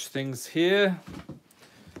rearrange things here.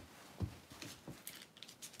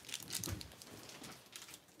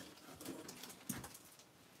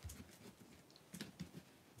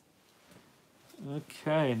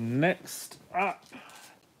 Okay, next up.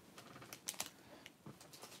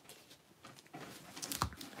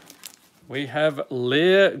 We have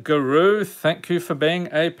Lear Guru. Thank you for being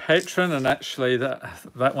a patron. And actually,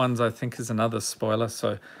 that one's, I think, is another spoiler.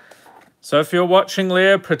 So if you're watching,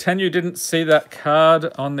 Lear, pretend you didn't see that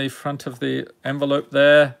card on the front of the envelope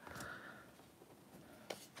there.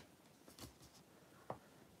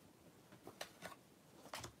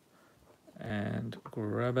 And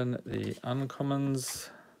grabbing the uncommons.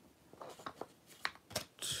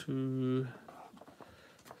 2,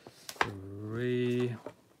 3...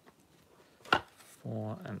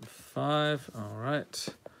 4 and 5, all right.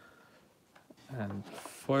 And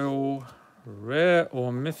foil, rare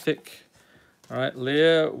or mythic. All right,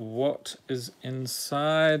 Leah, what is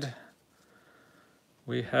inside?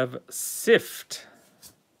 We have Sift,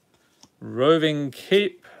 Roving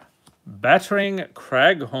Keep, Battering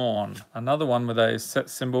Craghorn. Another one with a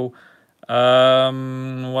set symbol.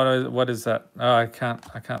 What is that? Oh, I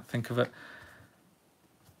can't think of it.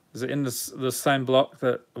 Is it in the same block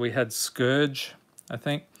that we had Scourge? I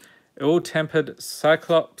think. Ill-Tempered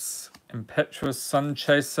Cyclops, Impetuous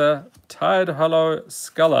Sunchaser, Tide Hollow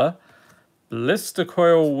Sculler, Blister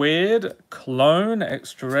Coil Weird, Clone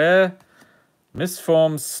Extra Rare,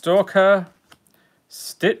 Misformed Stalker,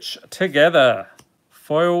 Stitch Together,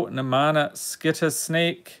 Foil Namana Skitter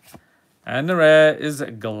Sneak, and the rare is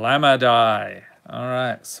Glamour Die. All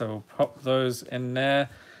right, so we'll pop those in there.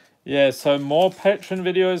 Yeah, so more Patreon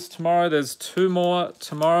videos tomorrow. There's 2 more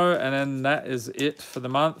tomorrow, and then that is it for the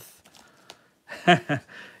month.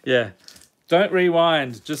 Yeah, don't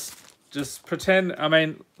rewind. Just pretend. I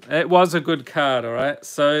mean, it was a good card, all right?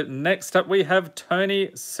 So next up, we have Tony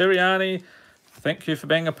Siriani. Thank you for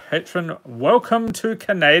being a patron. Welcome to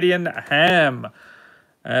Canadian Ham.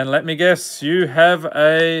 And let me guess, you have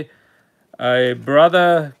a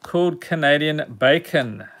brother called Canadian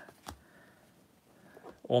Bacon.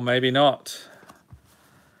 Or maybe not.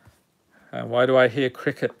 Why do I hear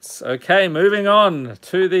crickets? Okay, moving on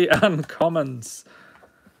to the uncommons.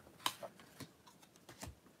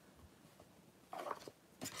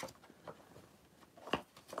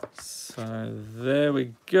 So there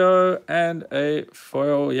we go. And a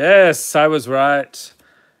foil. Yes, I was right.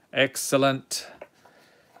 Excellent.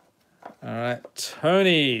 All right,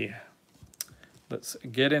 Tony. Let's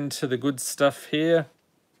get into the good stuff here.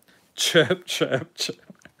 Chirp, chirp, chirp.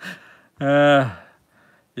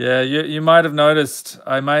 Yeah, you might have noticed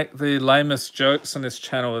I make the lamest jokes on this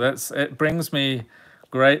channel. It brings me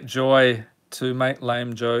great joy to make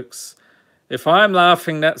lame jokes. If I'm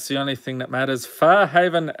laughing, that's the only thing that matters.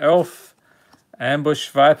 Farhaven Elf, Ambush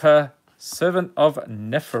Viper, Servant of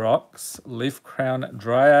Nephirox, Leaf Crown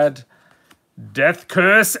Dryad, Death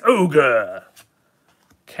Curse Ogre,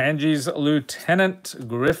 Kanji's Lieutenant,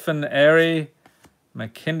 Griffin Airy,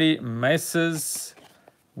 McKindy Maces,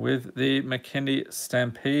 with the McKindy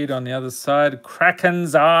Stampede on the other side.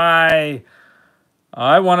 Kraken's Eye.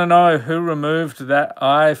 I want to know who removed that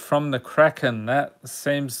eye from the Kraken. That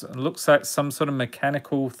looks like some sort of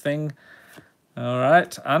mechanical thing. All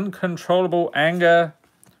right. Uncontrollable Anger.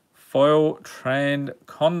 Foil Trained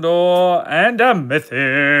Condor. And a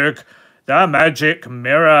mythic. The Magic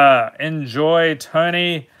Mirror. Enjoy,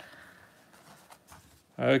 Tony.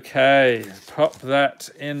 Okay, pop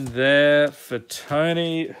that in there for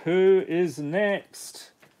Tony. Who is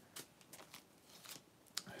next?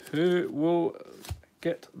 Who will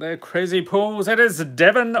get their crazy pulls? It is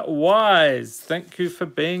Devon Wise. Thank you for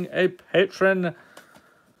being a patron.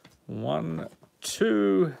 1,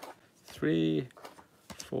 2, 3,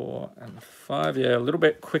 4, and 5. Yeah, a little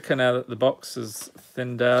bit quicker now that the box is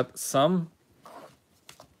thinned out some.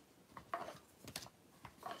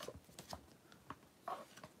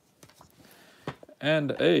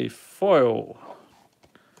 And a foil.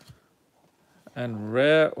 And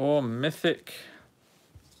rare or mythic.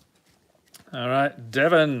 All right,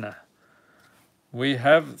 Devon. We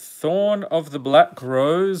have Thorn of the Black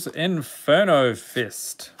Rose, Inferno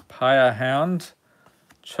Fist, Pyre Hound,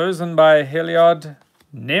 chosen by MacLeod,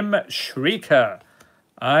 Nim Shrieker.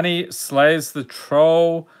 Arnie slays the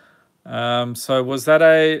troll. So was that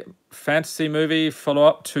a fantasy movie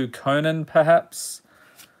follow-up to Conan, perhaps?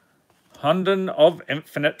 Honden of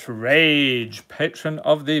Infinite Rage, Patron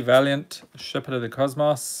of the Valiant, Shepherd of the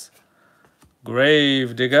Cosmos,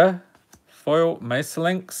 Gravedigger, foil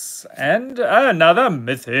Macelinx, and another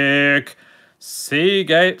mythic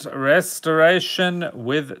Seagate Restoration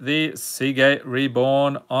with the Seagate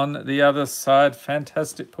Reborn on the other side.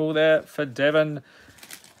 Fantastic pull there for Devon.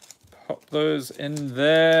 Pop those in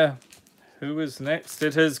there. Who is next?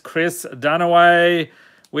 It is Chris Dunaway.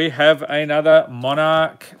 We have another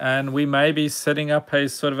Monarch, and we may be setting up a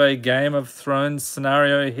sort of a Game of Thrones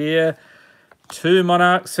scenario here. 2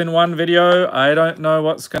 Monarchs in one video. I don't know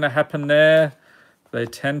what's going to happen there. They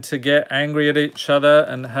tend to get angry at each other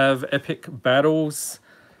and have epic battles.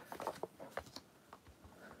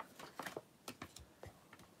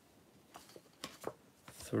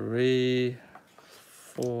 Three,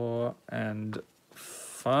 4, and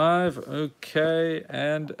 5. Okay,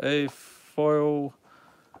 and a foil.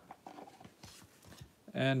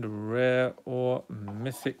 And rare or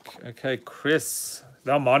mythic. Okay, Chris,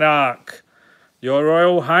 the Monarch. Your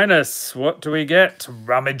Royal Highness, what do we get?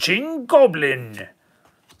 Rummaging Goblin.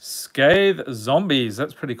 Scathe Zombies,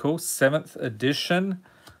 that's pretty cool. 7th edition.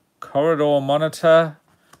 Corridor Monitor.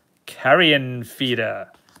 Carrion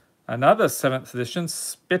Feeder. Another 7th edition.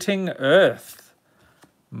 Spitting Earth.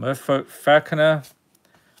 Merfolk Falconer.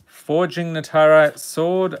 Forging Natarite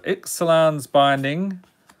Sword. Ixalan's Binding.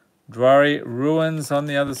 Dwari Ruins on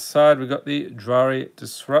the other side. We've got the Dwari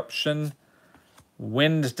Disruption.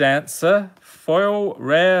 Wind Dancer. Foil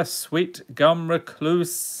Rare Sweet Gum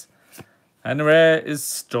Recluse. And rare is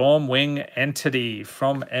Stormwing Entity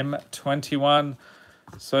from M21.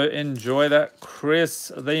 So enjoy that, Chris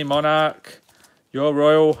the Monarch. Your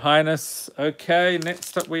Royal Highness. Okay,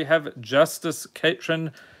 next up we have Justice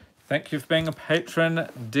Catron. Thank you for being a patron.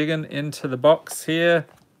 Digging into the box here.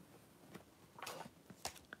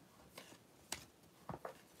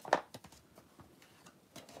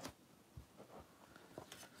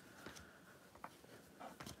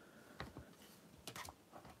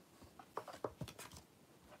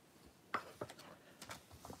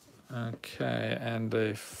 Okay, and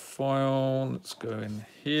a foil. Let's go in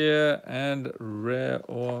here. And rare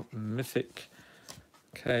or mythic.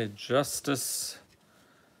 Okay, Justice.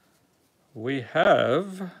 We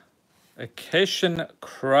have Acacian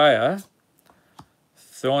Crier,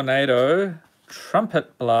 Tornado,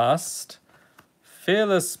 Trumpet Blast,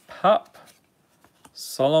 Fearless Pup,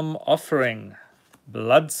 Solemn Offering,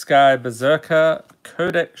 Blood Sky Berserker,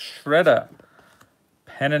 Codex Shredder,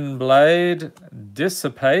 Pen and Blade,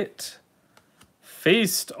 Dissipate,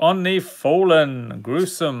 Feast on the Fallen,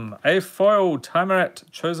 Gruesome, a foil Timaret,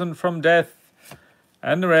 Chosen from Death,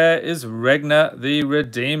 and the rare is Regna the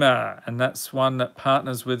Redeemer, and that's one that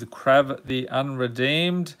partners with Krav the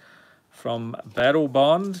Unredeemed from Battle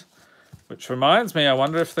Bond, which reminds me, I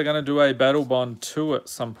wonder if they're going to do a Battle Bond 2 at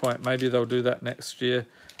some point. Maybe they'll do that next year.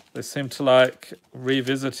 They seem to like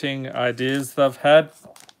revisiting ideas they've had.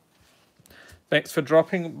 Thanks for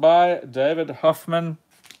dropping by, David Hoffman.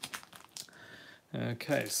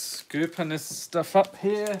 Okay, scooping this stuff up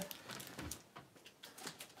here.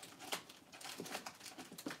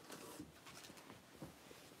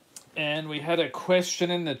 And we had a question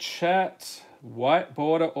in the chat. White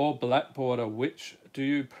border or black border, which do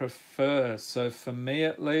you prefer? So for me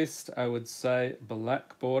at least, I would say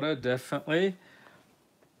black border, definitely.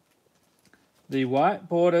 The white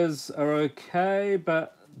borders are okay,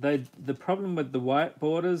 but the problem with the white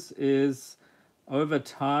borders is over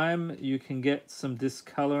time you can get some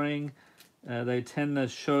discoloring. They tend to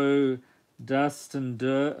show dust and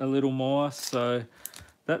dirt a little more, so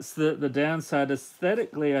that's the downside.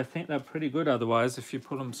 Aesthetically, I think they're pretty good otherwise if you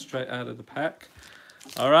pull them straight out of the pack.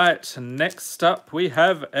 All right, next up we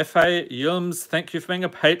have F.A. Yilms. Thank you for being a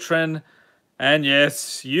patron. And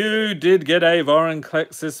yes, you did get a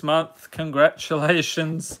Vorinclex this month.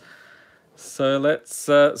 Congratulations. So let's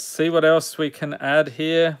see what else we can add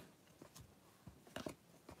here.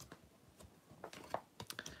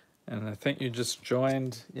 And I think you just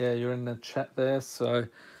joined. Yeah, you're in the chat there. So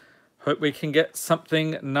hope we can get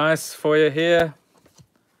something nice for you here.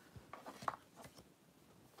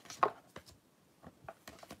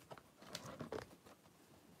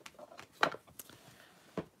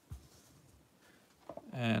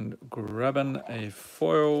 And grabbing a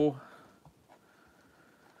foil.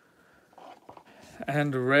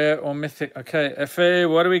 And rare or mythic. Okay, FA,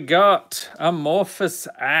 what do we got? Amorphous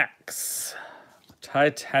Axe.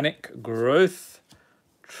 Titanic Growth.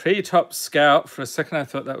 Treetop Scout. For a second I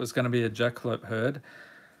thought that was going to be a Jackalope Herd.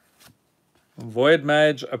 Void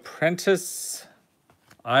Mage Apprentice.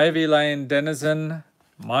 Ivy Lane Denizen.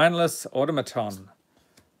 Mindless Automaton.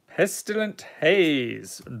 Pestilent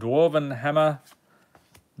Haze. Dwarven Hammer.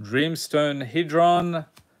 Dreamstone Hedron.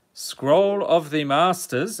 Scroll of the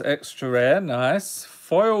Masters, extra rare, nice.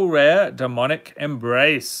 Foil rare, Demonic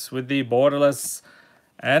Embrace with the Borderless.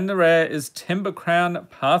 And the rare is Timber Crown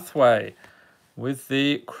Pathway with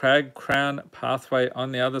the Crag Crown Pathway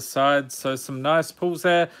on the other side. So some nice pulls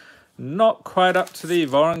there. Not quite up to the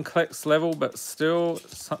Vorinclex level, but still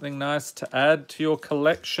something nice to add to your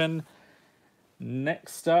collection.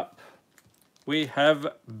 Next up, we have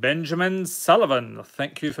Benjamin Sullivan.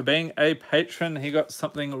 Thank you for being a patron. He got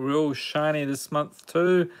something real shiny this month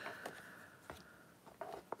too.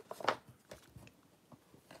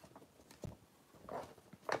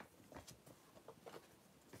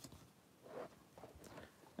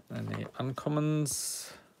 And the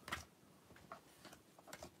uncommons.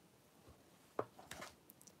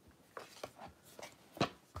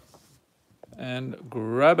 And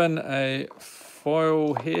grabbing a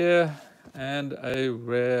foil here. And a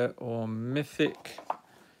rare or mythic.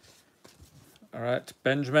 All right,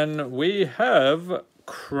 Benjamin, we have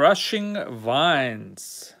Crushing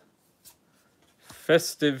Vines.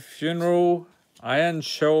 Festive Funeral, Iron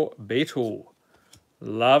Shell Beetle.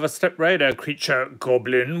 Lava Step Raider, Creature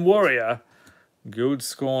Goblin Warrior.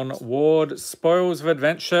 Guildscorn Ward, Spoils of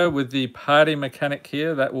Adventure with the party mechanic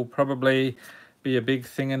here. That will probably be a big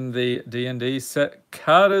thing in the D&D set.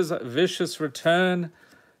 Carter's Vicious Return.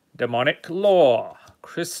 Demonic Law,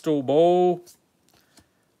 Crystal Ball,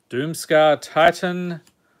 Doomscar Titan,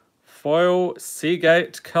 Foil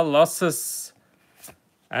Seagate Colossus,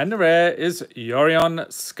 and the rare is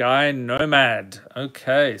Yorion Sky Nomad.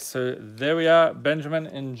 Okay, so there we are, Benjamin,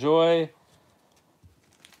 enjoy.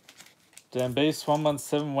 Dan Beast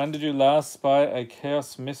 117, when did you last buy a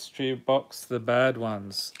Chaos Mystery box, the bad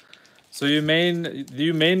ones? So you mean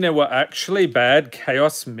there were actually bad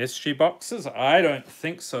Chaos Mystery boxes? I don't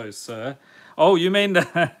think so, sir. Oh, you mean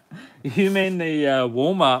the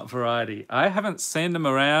Walmart variety? I haven't seen them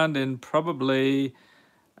around in probably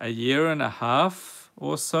a year and a half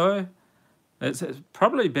or so. It's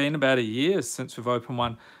probably been about a year since we've opened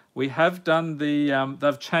one. We have done the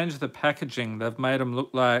they've changed the packaging. They've made them look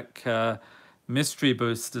like mystery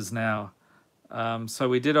boosters now. So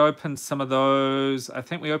we did open some of those. I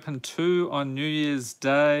think we opened 2 on New Year's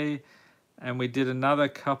Day, and we did another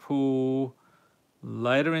couple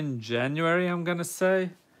later in January, I'm going to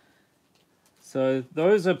say. So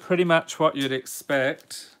those are pretty much what you'd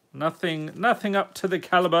expect. Nothing up to the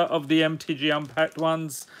caliber of the MTG Unpacked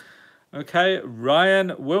ones. Okay,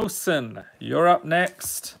 Ryan Wilson, you're up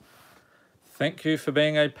next. Thank you for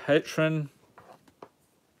being a patron.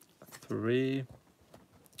 3,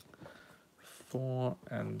 4,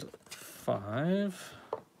 and 5.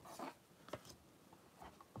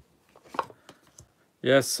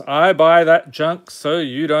 Yes, I buy that junk so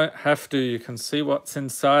you don't have to. You can see what's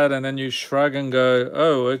inside and then you shrug and go,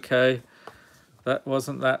 oh, okay, that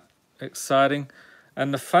wasn't that exciting.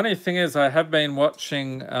 And the funny thing is I have been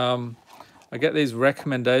watching, I get these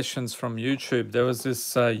recommendations from YouTube. There was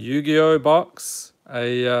this Yu-Gi-Oh box,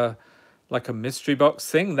 like a mystery box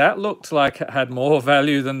thing. That looked like it had more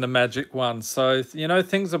value than the Magic one. So, you know,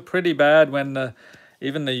 things are pretty bad when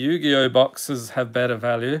even the Yu-Gi-Oh boxes have better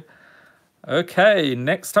value. Okay,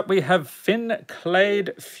 next up we have Fin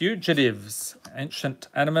Clade Fugitives, Ancient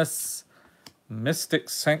Animus, Mystic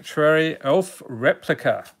Sanctuary, Elf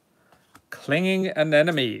Replica, Clinging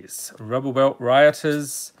Anemones, Rebel Belt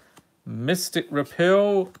Rioters, Mystic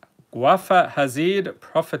Repeal, Guafa Hazid,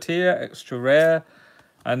 Profiteer, extra rare,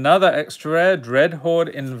 another extra rare, Dreadhorde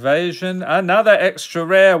Invasion, another extra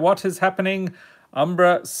rare, what is happening?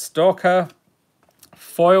 Umbra Stalker,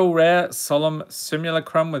 foil rare, Solemn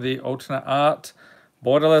Simulacrum with the alternate art,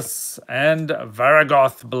 Borderless, and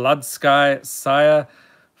Varagoth Blood Sky Sire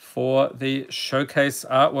for the showcase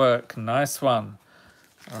artwork. Nice one.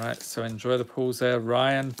 All right, so enjoy the pulls there,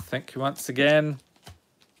 Ryan. Thank you once again.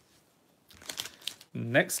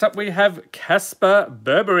 Next up, we have Casper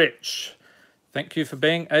Berberich. Thank you for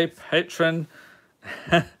being a patron.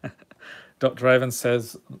 Dr. Raven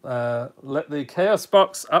says, let the Chaos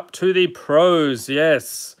Box up to the pros.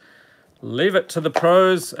 Yes, leave it to the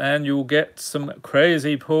pros and you'll get some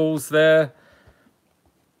crazy pulls there.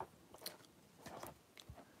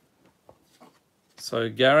 So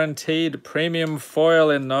guaranteed premium foil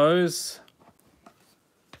in those.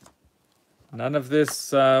 None of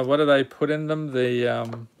this, what do they put in them?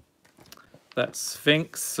 The that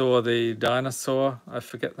Sphinx or the dinosaur, I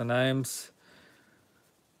forget the names.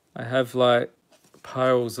 I have like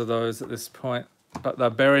piles of those at this point, but they're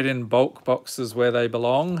buried in bulk boxes where they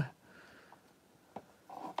belong.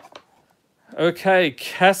 Okay,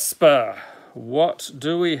 Casper, what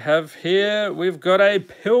do we have here? We've got a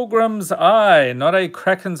Pilgrim's Eye, not a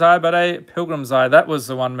Kraken's Eye, but a Pilgrim's Eye. That was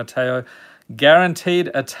the one, Mateo. Guaranteed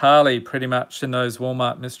Atali, pretty much, in those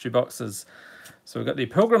Walmart mystery boxes. So we've got the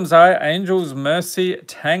Pilgrim's Eye, Angel's Mercy,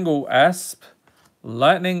 Tangle Asp,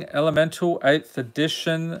 Lightning Elemental 8th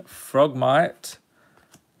Edition, Frogmite,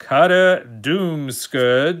 Carter Doom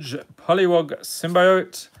Scourge, Polywog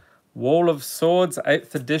Symbiote, Wall of Swords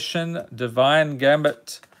 8th Edition, Divine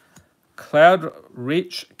Gambit, Cloud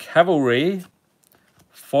Reach Cavalry,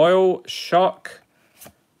 Foil Shock,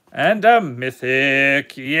 and a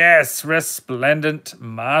Mythic. Yes, Resplendent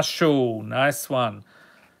Marshall. Nice one.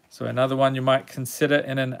 So another one you might consider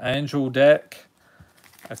in an Angel deck.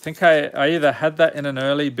 I think I either had that in an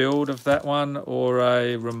early build of that one or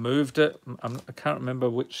I removed it. I can't remember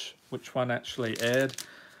which one actually aired.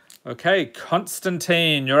 Okay,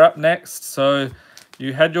 Constantine, you're up next. So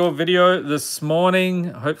you had your video this morning.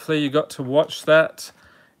 Hopefully you got to watch that.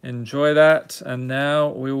 Enjoy that. And now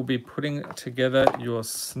we will be putting together your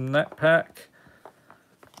snack pack.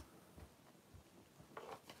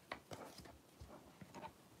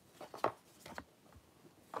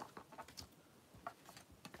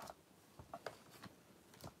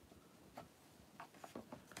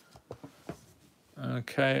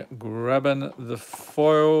 Okay, grabbing the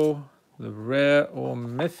foil, the rare or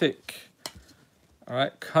mythic. All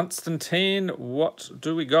right, Constantine, what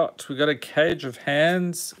do we got? We got a Cage of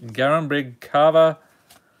Hands, Garenbrig Carver,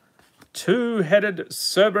 two-headed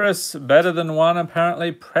Cerberus, better than one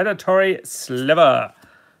apparently, Predatory Sliver,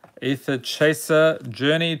 Ether Chaser,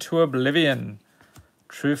 Journey to Oblivion,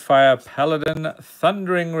 Truefire Paladin,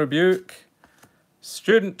 Thundering Rebuke,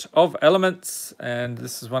 Student of Elements, and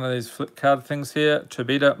this is one of these flip card things here,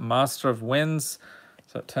 Tobita, Master of Winds.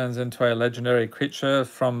 So it turns into a legendary creature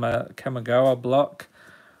from Kamigawa block.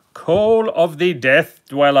 Call of the Death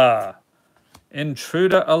Dweller,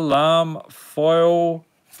 Intruder Alarm foil,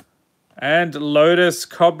 and Lotus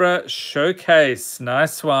Cobra Showcase.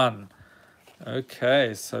 Nice one.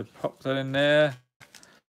 Okay, so pop that in there.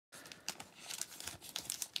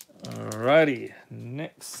 Alrighty,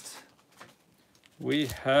 next we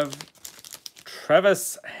have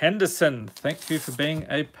Travis Henderson. Thank you for being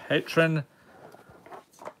a patron.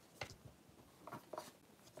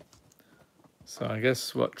 So I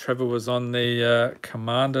guess what Trevor was on the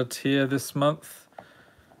Commander tier this month.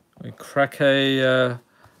 We crack a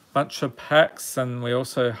bunch of packs and we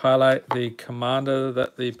also highlight the Commander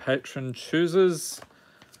that the patron chooses.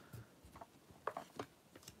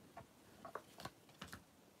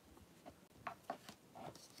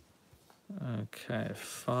 Okay,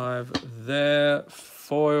 5 there,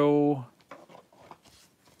 foil.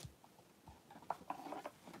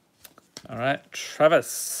 All right,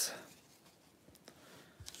 Travis.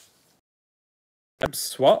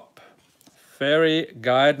 Swap, Fairy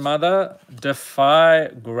Guide Mother, Defy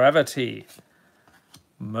Gravity,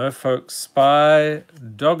 Merfolk Spy,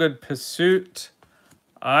 Dogged Pursuit,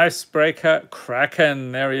 Icebreaker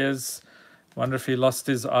Kraken. There he is. Wonder if he lost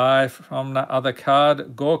his eye from that other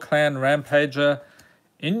card. Gore Clan Rampager,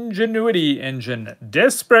 Ingenuity Engine,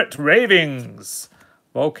 Desperate Ravings,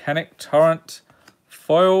 Volcanic Torrent,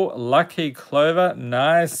 Foil Lucky Clover,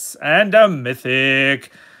 nice, and a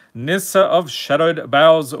Mythic. Nissa of Shadowed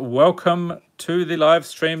Bowels, welcome to the live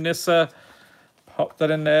stream, Nissa. Pop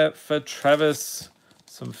that in there for Travis.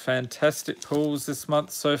 Some fantastic pulls this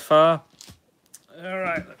month so far. All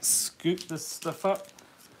right, let's scoop this stuff up.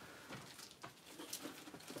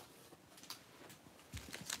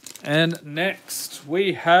 And next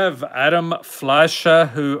we have Adam Fleischer,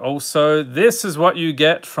 who also, this is what you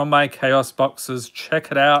get from my Chaos boxes.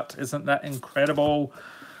 Check it out. Isn't that incredible?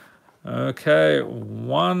 Okay,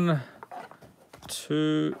 1,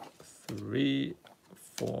 2, 3,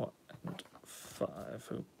 4, and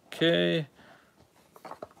 5. Okay.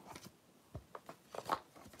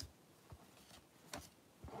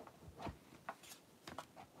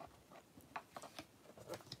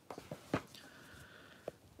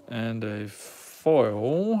 And a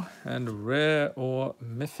foil and rare or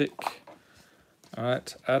mythic. All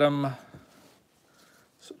right, Adam.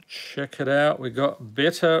 So check it out. We got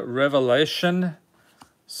Better Revelation,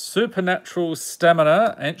 Supernatural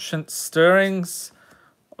Stamina, Ancient Stirrings,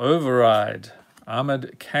 Override,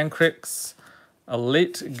 Armored Cancrix,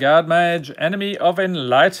 Elite Guard Mage, Enemy of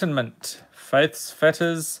Enlightenment, Faith's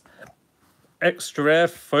Fetters, Extra Rare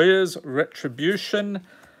Foyer's Retribution,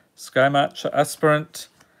 Skymarcher Aspirant,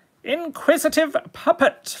 Inquisitive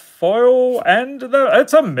Puppet, foil, and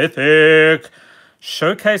it's a mythic.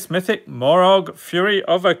 Showcase Mythic Morog, Fury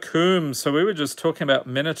of Akum. So we were just talking about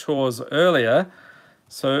Minotaurs earlier.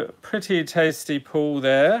 So pretty tasty pull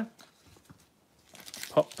there.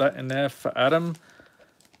 Pop that in there for Adam.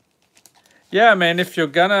 Yeah, I mean, if you're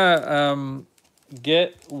gonna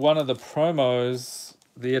get one of the promos,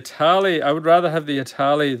 the Atali, I would rather have the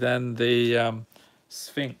Atali than the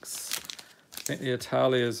Sphinx. I think the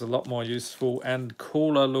Atali is a lot more useful and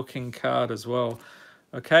cooler looking card as well.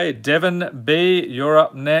 Okay, Devon B, you're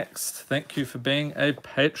up next. Thank you for being a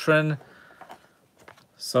patron.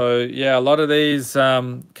 So yeah, a lot of these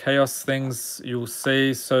chaos things you'll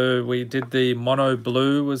see. So we did the mono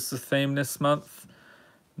blue was the theme this month.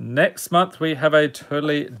 Next month we have a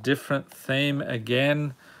totally different theme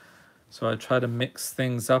again. So I try to mix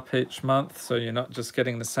things up each month so you're not just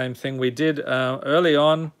getting the same thing. We did early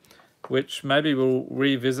on, which maybe we'll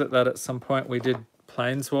revisit that at some point. We did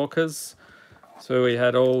Planeswalkers. So we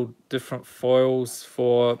had all different foils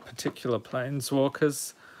for particular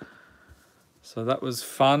Planeswalkers. So that was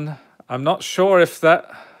fun. I'm not sure if that,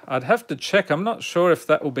 I'd have to check. I'm not sure if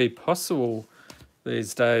that will be possible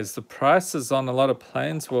these days. The prices on a lot of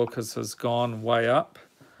Planeswalkers has gone way up.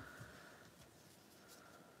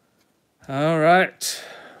 All right.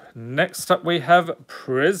 Next up we have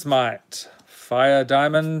Prismite, Fire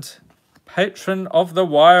Diamond, Patron of the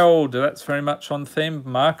Wild, that's very much on theme.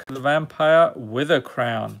 Mark of the Vampire, Wither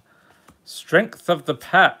Crown, Strength of the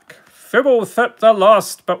Pack, Fibblethip the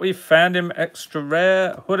Lost, but we found him extra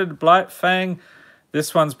rare, Hooded Blightfang.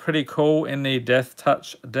 This one's pretty cool in the Death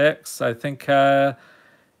Touch decks. I think, yeah,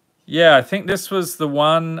 I think this was the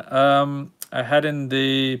one I had in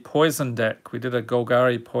the Poison deck. We did a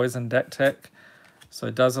Golgari Poison deck tech, so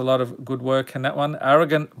it does a lot of good work in that one.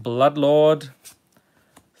 Arrogant Bloodlord,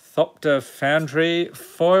 Thopter Foundry,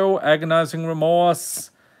 Foil Agonizing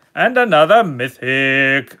Remorse, and another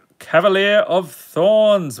mythic, Cavalier of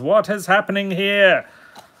Thorns. What is happening here?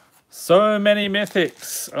 So many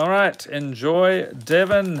mythics. All right, enjoy,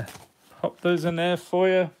 Devon. Pop those in there for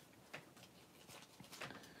you.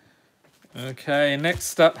 Okay,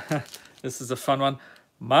 next up, this is a fun one.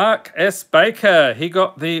 Mark S. Baker, he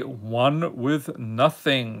got the one with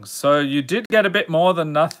nothing. So you did get a bit more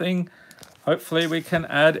than nothing. Hopefully we can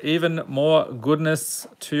add even more goodness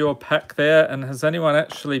to your pack there. And has anyone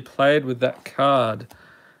actually played with that card?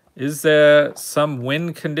 Is there some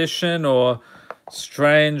win condition or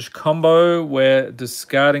strange combo where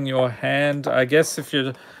discarding your hand? I guess if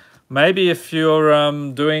you're, maybe if you're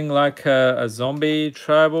doing like a zombie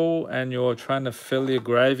tribal and you're trying to fill your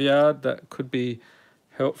graveyard, that could be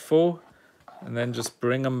helpful. And then just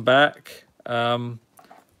bring them back.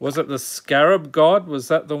 Was it the Scarab God? Was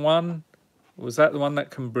that the one? Was that the one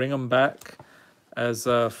that can bring them back as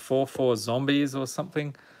 4/4 zombies or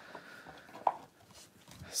something?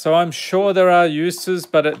 So I'm sure there are uses,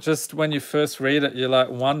 but it just, when you first read it, you're like,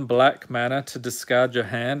 1 black mana to discard your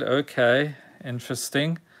hand. Okay,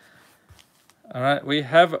 interesting. All right, we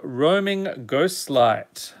have Roaming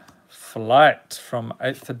Ghostlight, Flight from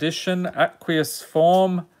 8th edition, Aqueous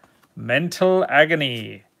Form, Mental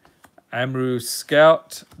Agony, Amru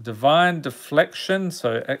Scout, Divine Deflection,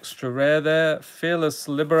 so extra rare there, Fearless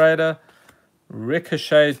Liberator,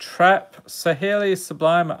 Ricochet Trap, Saheli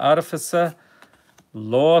Sublime Artificer,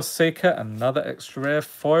 Lore Seeker, another extra rare,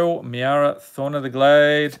 Foil, Miara, Thorn of the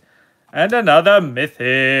Glade, and another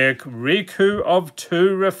mythic, Riku of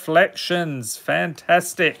 2 Reflections.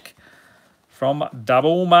 Fantastic. From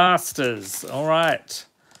Double Masters. All right.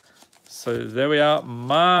 So there we are,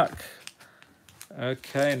 Mark.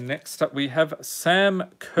 Okay, next up we have Sam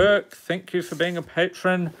Kirk. Thank you for being a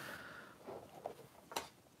patron.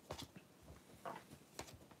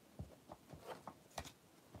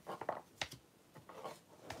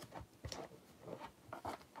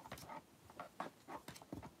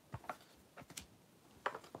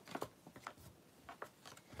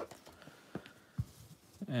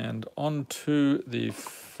 And on to the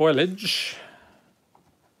foliage.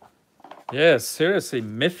 Yeah, seriously,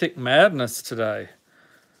 mythic madness today.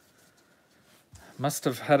 Must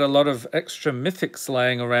have had a lot of extra mythics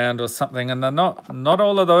laying around or something, and they're not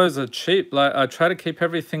all of those are cheap. Like, I try to keep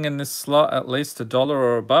everything in this slot at least $1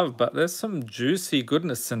 or above, but there's some juicy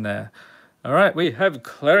goodness in there. All right, we have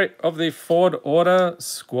Cleric of the Ford Order,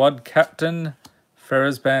 Squad Captain,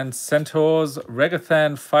 Ferrer's Band Centaurs,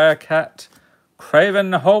 Regathan Firecat,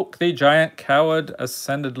 Craven Hulk, the Giant Coward,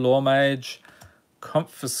 Ascended Law Mage,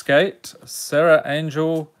 Confiscate, Sarah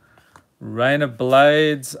Angel, Rain of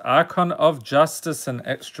Blades, Archon of Justice, and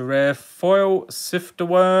extra rare foil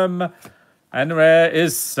Sifterworm, and rare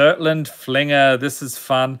is Surtland Flinger. This is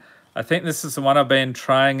fun. I think this is the one I've been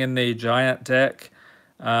trying in the giant deck.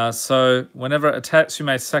 So whenever it attacks, you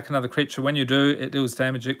may sack another creature. When you do, it deals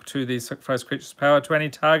damage equal to the sacrificed creature's power to any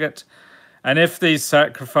target. And if the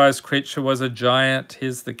sacrificed creature was a giant,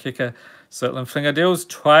 here's the kicker. Surtland Flinger deals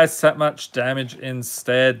twice that much damage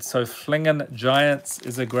instead. So flinging giants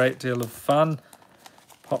is a great deal of fun.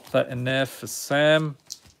 Pop that in there for Sam.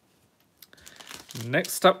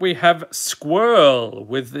 Next up we have Squirrel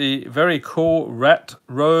with the very cool Rat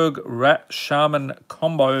Rogue, Rat Shaman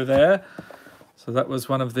combo there. So that was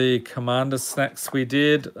one of the commander snacks we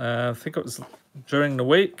did. I think it was during the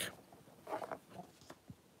week.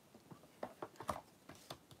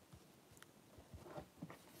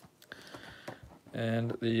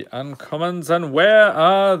 And the uncommons, and where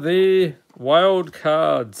are the wild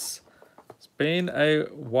cards? It's been a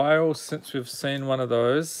while since we've seen one of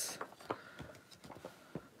those.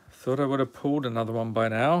 Thought I would have pulled another one by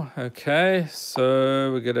now. Okay,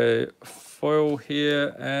 so we get a foil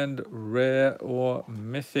here and rare or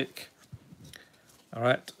mythic. All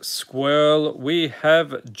right, Squirrel, we have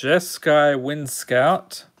Jeskai Wind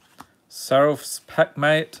Scout, Sarulf's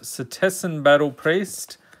Packmate, Setessan Battle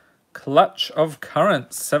Priest, Clutch of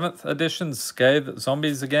Currents, 7th edition, Scathed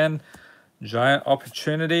Zombies again, Giant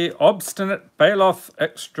Opportunity, Obstinate Baloth,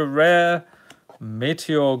 extra rare,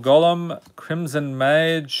 Meteor Golem, Crimson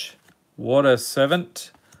Mage, Water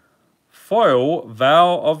Servant, foil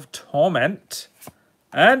Vow of Torment,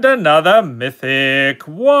 and another mythic.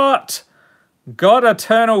 What? God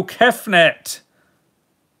Eternal Kefnet.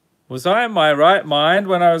 Was I in my right mind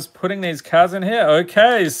when I was putting these cards in here?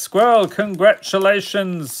 Okay, Squirrel,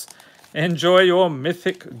 congratulations. Enjoy your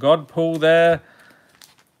mythic god pool there.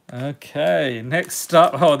 Okay, next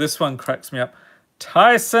up. Oh, this one cracks me up.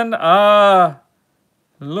 Tyson R.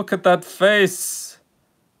 Look at that face.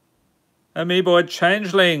 Amoeboid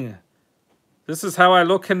Changeling. This is how I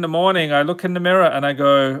look in the morning. I look in the mirror and I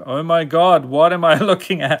go, oh my God, what am I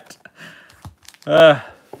looking at?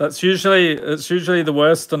 It's usually the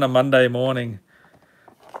worst on a Monday morning.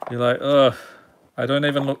 You're like, ugh, I don't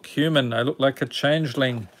even look human. I look like a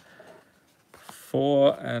changeling.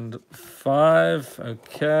 4 and 5,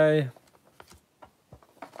 okay.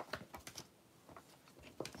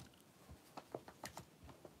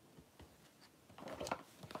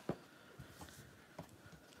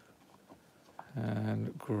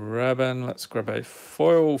 And grabbing, let's grab a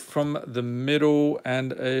foil from the middle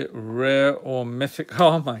and a rare or mythic.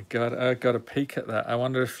 Oh my God, I got a peek at that. I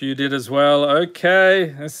wonder if you did as well.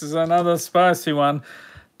 Okay, this is another spicy one.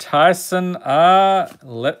 Tyson R.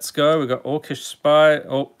 Let's go. We got Orcish Spy.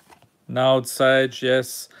 Oh, Gnarled Sage,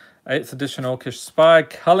 yes. 8th edition Orcish Spy.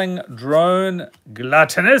 Culling Drone.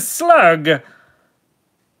 Gluttonous Slug.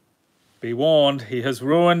 Be warned, he has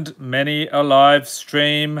ruined many a live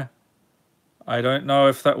stream. I don't know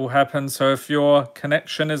if that will happen, so if your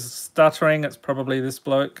connection is stuttering, it's probably this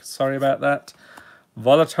bloke. Sorry about that.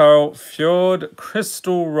 Volatile Fjord.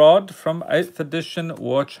 Crystal Rod from 8th edition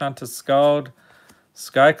War Chanter Skald.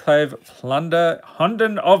 Skyclave Plunder,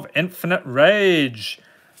 Honden of Infinite Rage.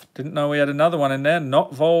 Didn't know we had another one in there.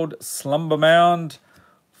 Notvold Slumber Mound,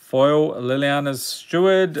 foil Liliana's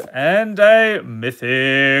Steward, and a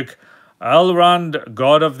mythic Elrond,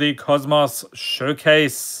 God of the Cosmos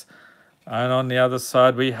Showcase. And on the other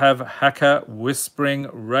side we have Hacker Whispering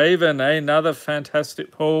Raven, another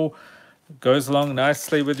fantastic pull. Goes along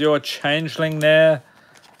nicely with your changeling there.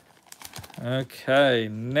 Okay,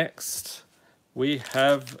 next we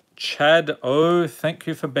have Chad O. Thank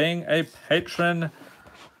you for being a patron.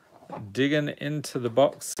 Digging into the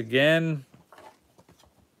box again.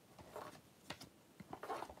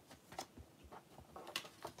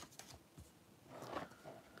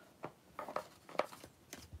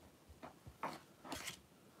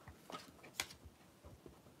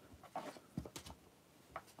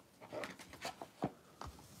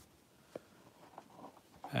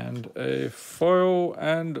 And a foil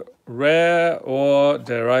and rare, or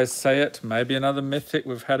dare I say it, maybe another mythic.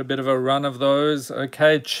 We've had a bit of a run of those.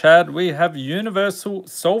 Okay, Chad, we have Universal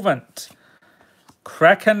Solvent.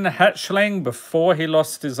 Kraken Hatchling before he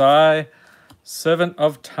lost his eye. Servant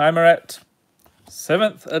of Timuret.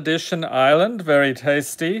 7th edition Island, very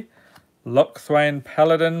tasty. Lochthwain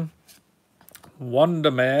Paladin.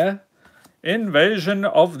 Wandermare. Invasion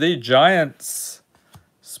of the Giants.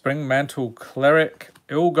 Spring Mantle Cleric.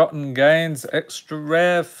 Ill-Gotten Gains, extra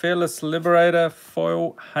rare, Fearless Liberator,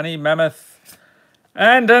 foil, Honey Mammoth,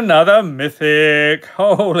 and another mythic.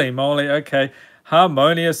 Holy moly, okay.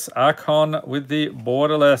 Harmonious Archon with the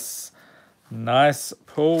Borderless. Nice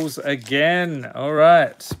pulls again. All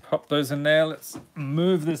right, pop those in there. Let's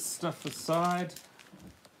move this stuff aside.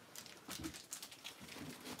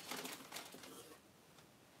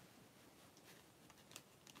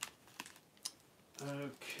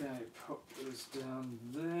 Okay, pop those down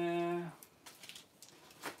there.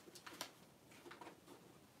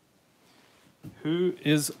 Who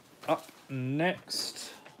is up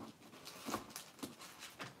next?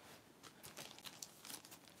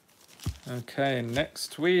 Okay,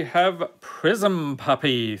 next we have Prism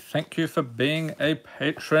Puppy. Thank you for being a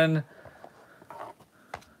patron.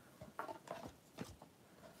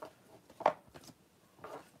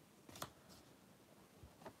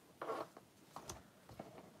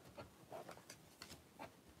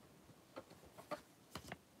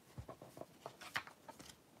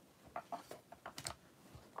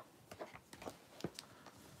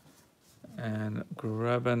 And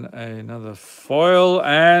grabbing another foil,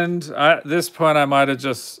 and at this point I might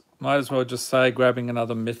as well just say grabbing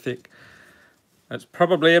another mythic. It's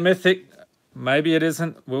probably a mythic, maybe it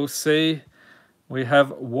isn't, we'll see. We have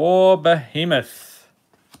War Behemoth,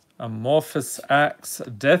 Amorphous Axe,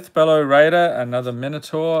 Deathbellow Raider, another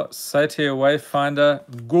Minotaur, Satyr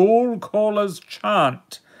Wayfinder, Ghoul Caller's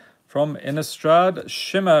Chant from Innistrad,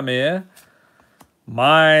 Shimmermere,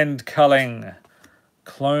 Mind Culling,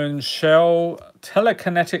 Clone Shell,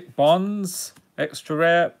 Telekinetic Bonds, extra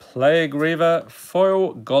rare, Plague Reaver,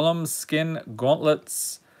 foil, Golem Skin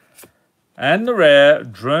Gauntlets, and the rare,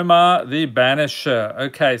 Dromar the Banisher.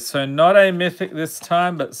 Okay, so not a mythic this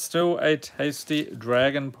time, but still a tasty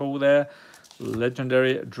dragon pull there.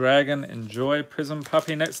 Legendary dragon. Enjoy, Prism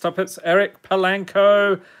Puppy. Next up, it's Eric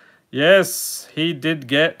Palanco. Yes, he did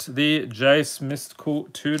get the Jace Mystical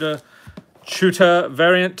Tutor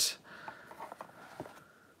variant.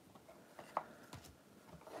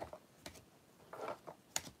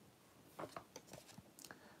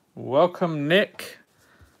 Welcome, Nick.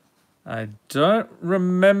 I don't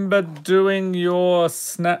remember doing your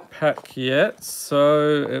snap pack yet,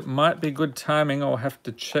 so it might be good timing. I'll have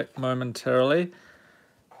to check momentarily.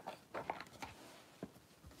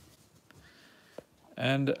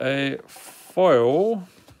 And a foil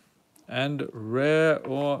and rare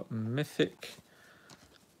or mythic.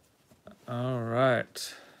 All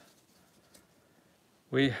right.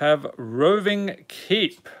 We have Roving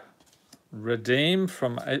Keep. Redeem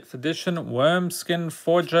from 8th edition, Wormskin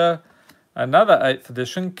Forger, another 8th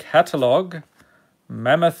edition, Catalogue,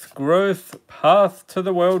 Mammoth Growth, Path to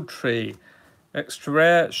the World Tree, extra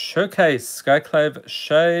rare, Showcase, Skyclave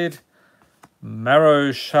Shade,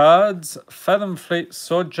 Marrow Shards, Fathom Fleet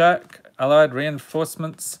Swordjack, Allied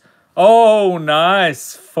Reinforcements. Oh,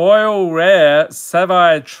 nice! Foil rare,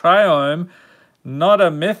 Savai Triome. Not a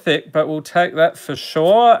mythic, but we'll take that for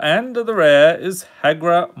sure. And the rare is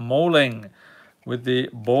Hagra Mauling with the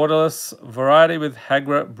borderless variety with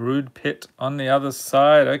Hagra Brood Pit on the other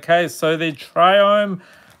side. Okay, so the Triome,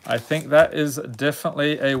 I think that is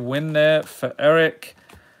definitely a win there for Eric.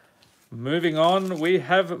 Moving on, we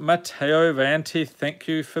have Matteo Vanti. Thank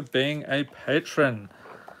you for being a patron.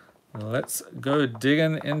 Let's go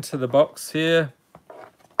digging into the box here.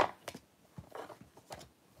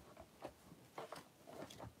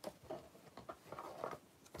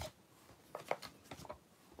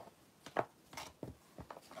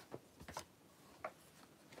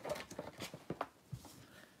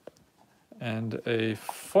 And a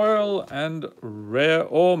foil and rare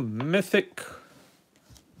or mythic.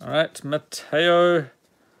 All right, Matteo.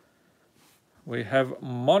 We have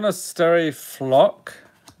Monastery Flock,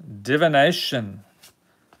 Divination,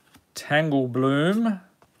 Tangle Bloom,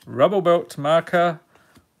 Rubble Belt Marker,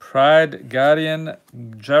 Pride Guardian,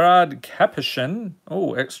 Gerard Capuchin.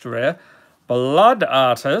 Oh, extra rare. Blood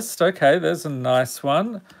Artist. Okay, there's a nice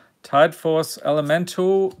one. Tide Force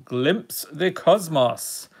Elemental, Glimpse the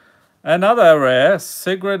Cosmos. Another rare,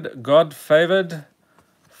 Sigrid God-Favored,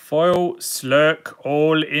 foil, Slurk,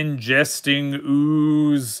 all-ingesting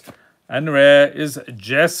ooze, And rare is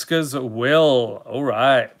Jessica's Will. All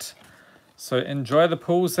right. So enjoy the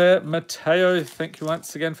pools there. Mateo, thank you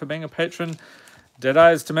once again for being a patron.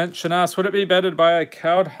 Deadeye's Dimension asks, would it be better to buy a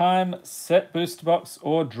Kaldheim set booster box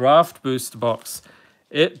or draft booster box?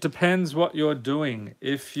 It depends what you're doing.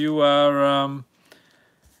 If you are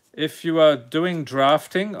doing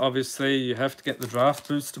drafting, obviously you have to get the draft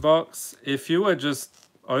booster box. If you are just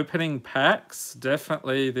opening packs,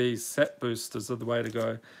 definitely the set boosters are the way to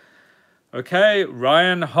go. Okay,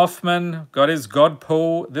 Ryan Hoffman got his God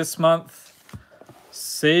Pool this month.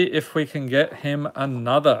 See if we can get him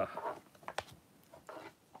another.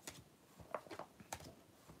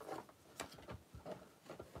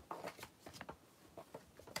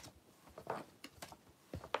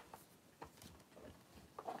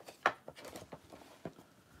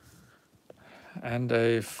 And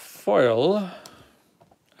a foil.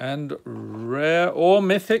 And rare or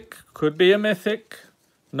mythic. Could be a mythic.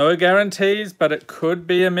 No guarantees, but it could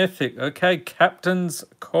be a mythic. Okay, Captain's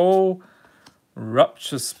Call,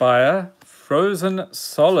 Rupture Spire, Frozen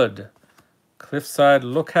Solid, Cliffside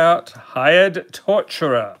Lookout, Hired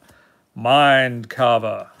Torturer, Mind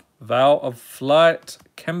Carver, Vow of Flight,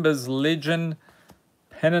 Kemba's Legion,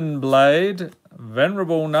 Pennon Blade,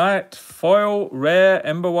 Venerable Knight, Foil, Rare,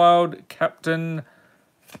 Emberwild, Captain,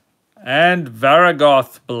 and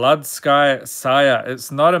Varagoth, Blood Sky Sire.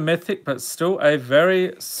 It's not a mythic, but still a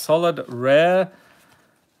very solid rare.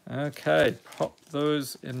 Okay, pop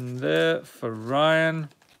those in there for Ryan.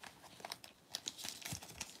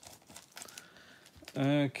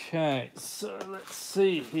 Okay, so let's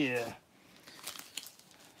see here.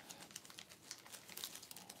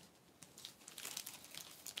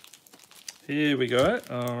 Here we go.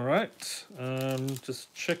 All right.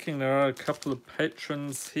 Just checking. There are a couple of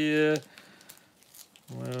patrons here.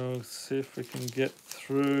 We'll see if we can get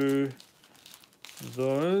through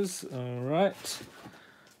those. All right.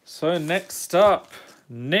 So next up,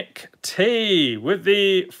 Nick T with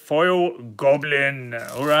the Foil Goblin.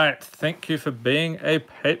 All right. Thank you for being a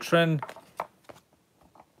patron.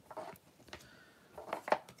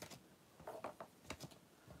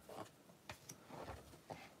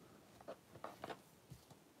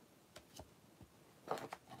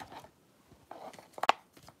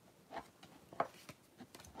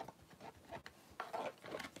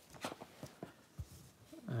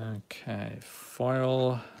 Okay,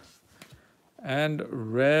 foil and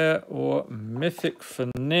rare or mythic for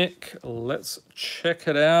Nick. Let's check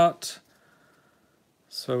it out.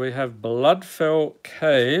 So we have Bloodfell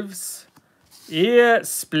Caves,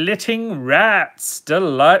 Ear-Splitting Rats,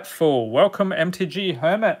 delightful. Welcome MTG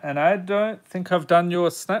Hermit, and I don't think I've done your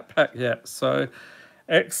snap pack yet, so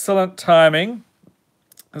excellent timing.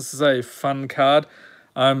 This is a fun card.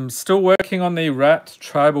 I'm still working on the Rat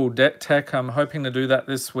Tribal deck tech. I'm hoping to do that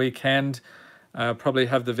this weekend. Probably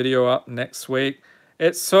have the video up next week.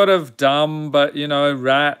 It's sort of dumb, but you know,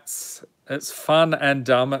 rats, it's fun and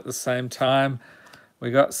dumb at the same time.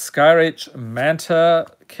 We got Skyreach Manta,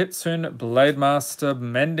 Kitsune Blademaster,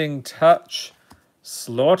 Mending Touch,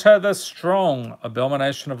 Slaughter the Strong,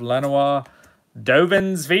 Abomination of Lanoir,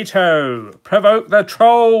 Dovin's Veto, Provoke the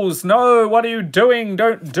Trolls. No, what are you doing?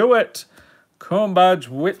 Don't do it. Corncob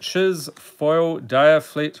Witches, Foil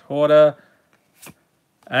Direfleet Hoarder,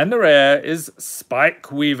 and the rare is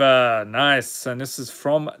Spike Weaver. Nice, and this is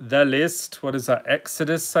from the list. What is that?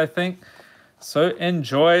 Exodus, I think. So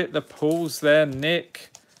enjoy the pools there,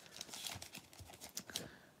 Nick.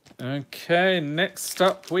 Okay, next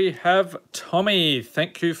up we have Tommy.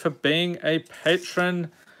 Thank you for being a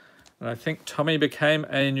patron. And I think Tommy became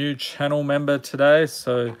a new channel member today,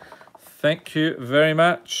 so thank you very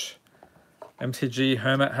much. MTG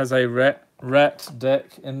Hermit has a rat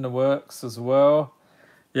deck in the works as well.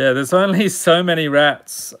 Yeah, there's only so many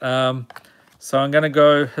rats. So I'm going to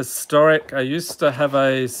go historic. I used to have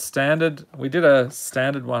a standard. We did a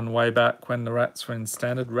standard one way back when the rats were in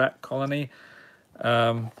standard rat colony.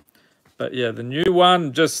 But yeah, the new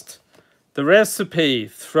one, just the recipe.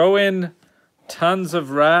 Throw in tons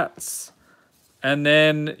of rats. And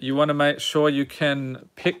then you want to make sure you can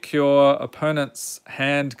pick your opponent's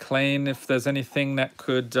hand clean if there's anything that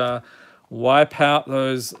could wipe out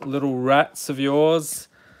those little rats of yours.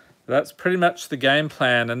 That's pretty much the game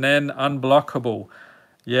plan. And then unblockable.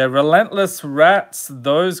 Yeah, Relentless Rats,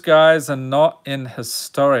 those guys are not in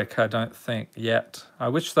historic, I don't think, yet. I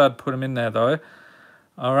wish they'd put them in there, though.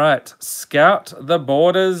 All right, Scout the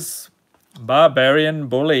Borders, Barbarian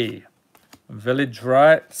Bully, Village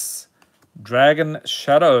Rights, Dragon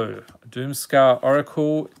Shadow, Doomscar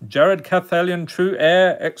Oracle, Jared Cathalion True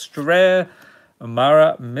Heir, Extra Rare,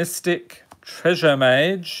 Amara Mystic, Treasure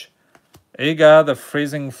Mage, Eager, the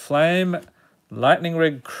Freezing Flame, Lightning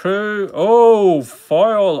Rig Crew. Oh,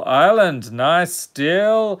 Foil Island, nice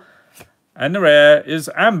deal. And the rare is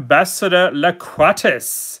Ambassador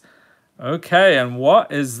Laquatis. Okay, and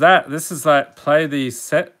what is that? This is like play the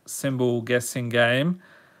set symbol guessing game.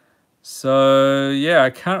 So, yeah, I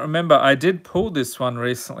can't remember. I did pull this one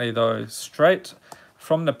recently, though, straight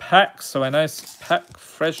from the pack. So, a nice pack,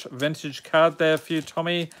 fresh vintage card there for you,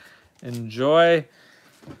 Tommy. Enjoy.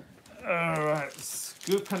 All right,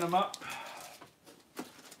 scooping them up.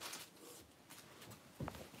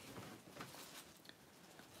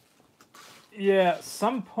 Yeah, at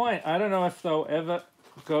some point, I don't know if they'll ever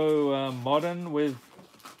go modern with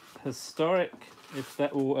historic, if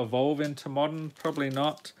that will evolve into modern. Probably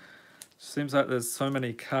not. Seems like there's so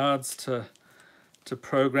many cards to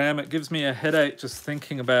program. It gives me a headache just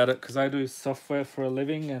thinking about it because I do software for a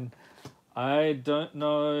living and I don't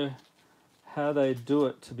know how they do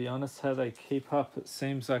it, to be honest, how they keep up. It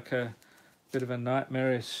seems like a bit of a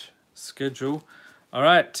nightmarish schedule. All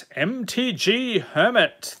right, MTG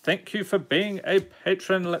Hermit, thank you for being a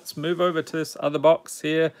patron. Let's move over to this other box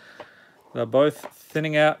here. They're both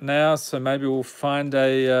thinning out now, so maybe we'll find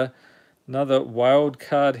a another wild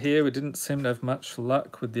card here. We didn't seem to have much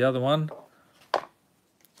luck with the other one.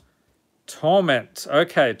 Torment.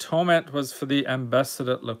 Okay, Torment was for the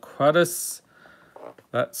Ambassador Laquatis.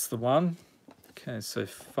 That's the one. Okay, so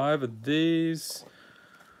 5 of these.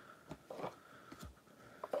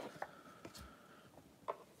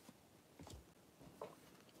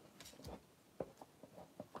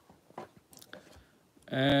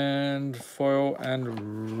 And foil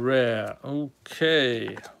and rare.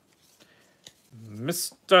 Okay.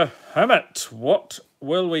 Mr. Hermit, what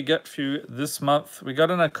will we get for you this month? We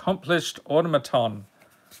got an Accomplished Automaton,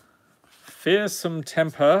 Fearsome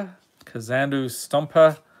Temper, Kazandu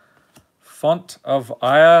Stomper, Font of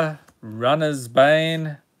Ire, Runner's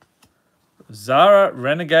Bane, Zara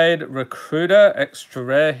Renegade Recruiter, extra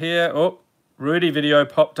rare here. Oh, Rudy video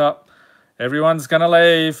popped up. Everyone's gonna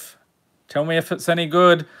leave. Tell me if it's any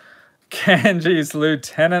good. Kanji's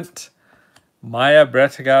Lieutenant, Maya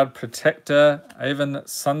Bretagard Protector, Avon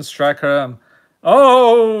Sunstriker.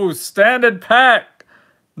 Oh, standard pack.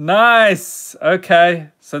 Nice. Okay,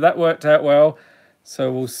 so that worked out well.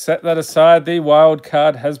 So we'll set that aside. The wild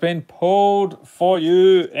card has been pulled for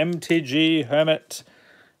you, MTG Hermit.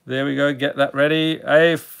 There we go, get that ready.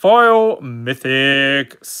 A foil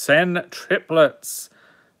mythic Sen Triplets.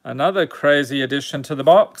 Another crazy addition to the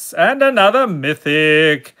box. And another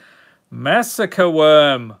mythic Massacre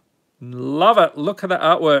Worm. Love it. Look at the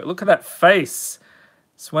artwork. Look at that face.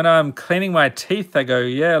 It's when I'm cleaning my teeth, I go,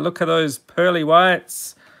 yeah, look at those pearly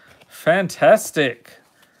whites. Fantastic.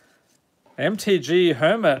 MTG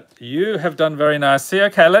Hermit, you have done very nicely.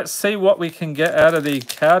 Okay, let's see what we can get out of the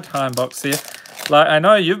card time box here. Like, I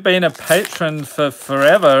know you've been a patron for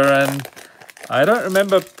forever, and I don't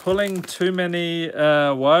remember pulling too many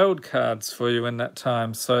wild cards for you in that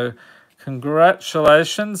time. So,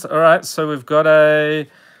 congratulations. All right, so we've got a,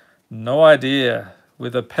 no idea,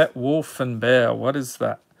 with a pet wolf and bear. What is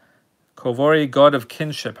that? Korvori, God of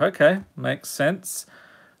Kinship. Okay, makes sense.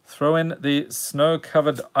 Throw in the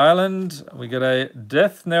Snow-Covered Island. We get a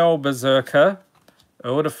Death Knell Berserker,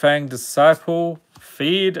 Elderfang Disciple,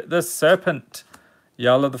 Feed the Serpent,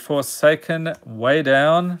 Yala the Forsaken, Way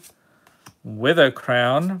Down, Wither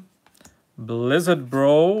Crown, Blizzard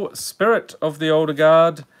Brawl, Spirit of the Older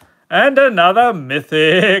Guard, and another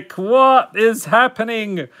mythic. What is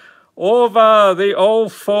happening? Orva, the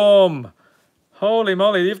Old Form. Holy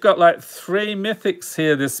moly, you've got like 3 mythics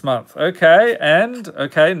here this month. Okay, and,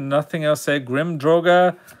 okay, nothing else there. Grim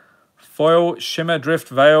Droga, Foil, Shimmer Drift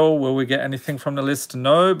Veil. Will we get anything from the list?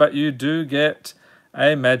 No, but you do get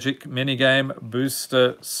a Magic Minigame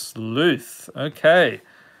Booster Sleuth. Okay,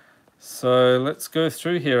 so let's go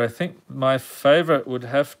through here. I think my favorite would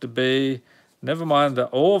have to be, never mind the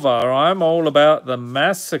Orvar, I'm all about the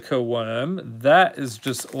Massacre Worm. That is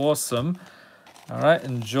just awesome. All right,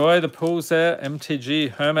 enjoy the pulls there, MTG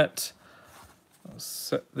Hermit. I'll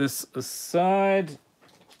set this aside.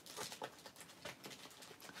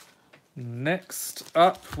 Next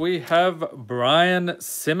up, we have Brian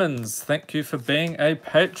Simmons. Thank you for being a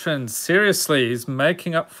patron. Seriously, he's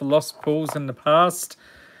making up for lost pulls in the past.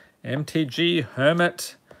 MTG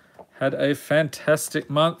Hermit had a fantastic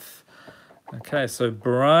month. Okay, so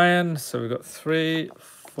Brian, so we've got 3,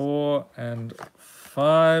 4, and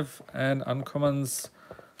 5, and uncommons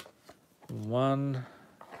 1,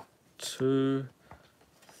 2,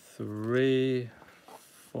 3,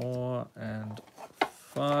 4, and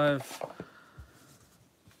 5,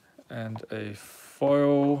 and a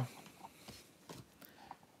foil,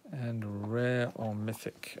 And rare or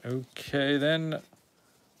mythic. Okay then,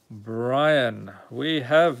 Brian. We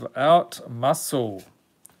have Out Muscle,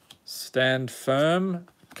 Stand Firm,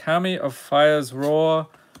 Kami of Fire's Roar,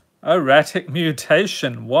 Erratic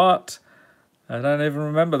Mutation. What? I don't even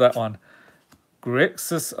remember that one.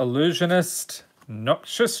 Grixis Illusionist,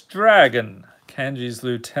 Noxious Dragon, Kanji's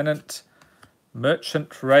Lieutenant,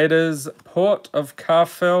 Merchant Raiders, Port of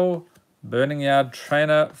Carfell, Burning Yard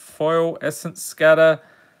Trainer, Foil Essence Scatter,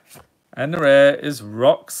 and the rare is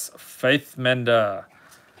Rock's Faith Mender.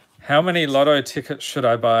 How many lotto tickets should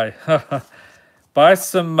I buy? Buy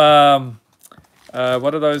some,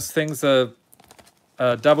 what are those things?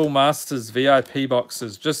 Double Masters VIP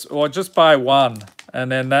boxes. Just buy one,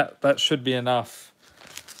 and then that should be enough.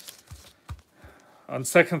 On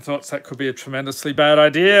second thoughts, that could be a tremendously bad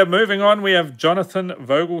idea. Moving on, we have Jonathan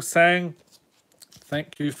Vogelsang.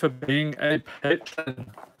 Thank you for being a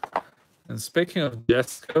patron. And speaking of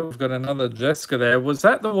Jessica, we've got another Jessica there. Was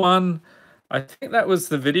that the one? I think that was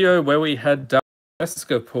the video where we had double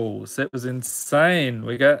Jessica pulls. It was insane.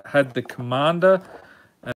 We had the Commander,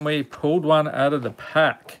 and we pulled one out of the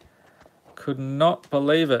pack. Could not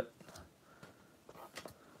believe it.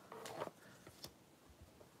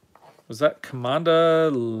 Was that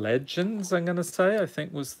Commander Legends, I'm going to say? I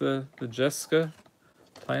think was the Jessica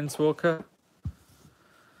Planeswalker.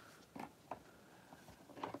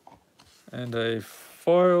 And a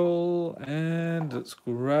foil, and let's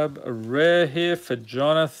grab a rare here for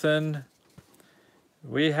Jonathan.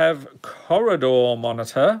 We have Corridor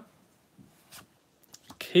Monitor,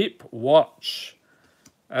 Keep Watch,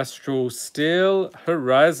 Astral Steel,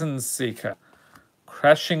 Horizon Seeker,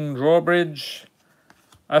 Crashing Drawbridge,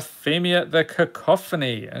 Ephemia the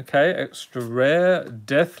Cacophony, okay, extra rare,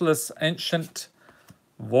 Deathless Ancient,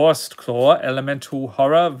 Vorst Claw, Elemental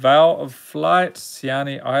Horror, Vow of Flight,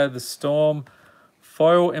 Siani Eye of the Storm,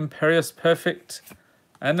 Foil Imperious Perfect,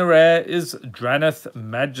 and the rare is Draneth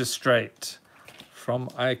Magistrate from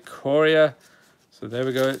Ikoria. So there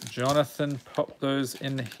we go, Jonathan, pop those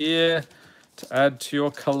in here to add to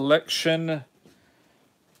your collection.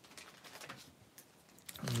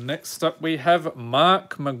 Next up we have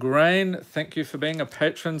Mark McGrain. Thank you for being a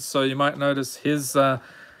patron. So you might notice his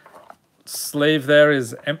sleeve there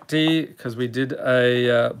is empty because we did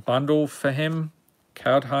a bundle for him,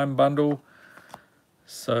 Kaldheim bundle.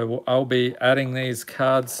 So I'll be adding these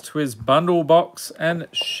cards to his bundle box and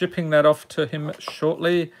shipping that off to him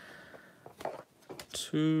shortly.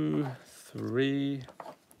 2, 3,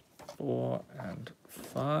 4, and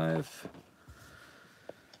 5.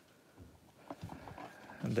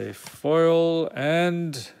 And a foil,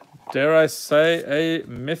 and dare I say, a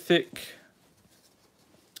mythic.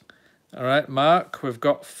 All right, Mark, we've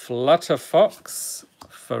got Flutter Fox,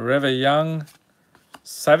 Forever Young,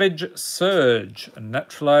 Savage Surge,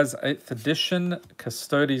 Naturalize 8th Edition,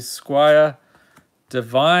 Custodes Squire,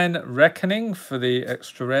 Divine Reckoning for the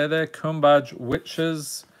extra rare there, Kumbaj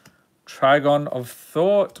Witches, Trigon of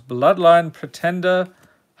Thought, Bloodline Pretender,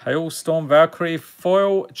 Hailstorm Valkyrie,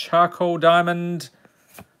 Foil Charcoal Diamond,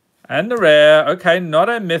 and the rare, okay, not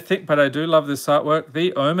a mythic, but I do love this artwork,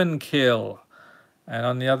 the Omen Kill. And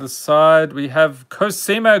on the other side, we have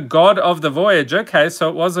Cosima, God of the Voyage. Okay, so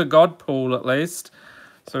it was a God pool at least.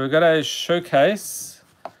 So we've got a showcase.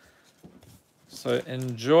 So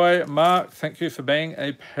enjoy, Mark. Thank you for being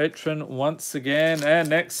a patron once again. And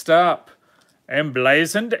next up,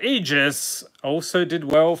 Emblazoned Aegis. Also did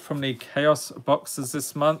well from the Chaos boxes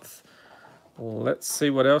this month. Let's see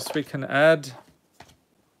what else we can add.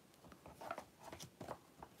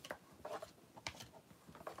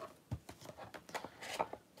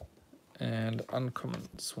 And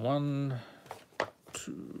uncommons 1,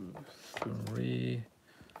 2, 3,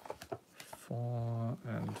 4,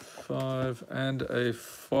 and 5, and a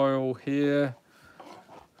foil here.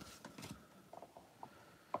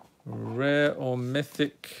 Rare or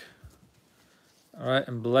mythic. All right,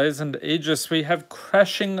 Emblazoned Aegis. We have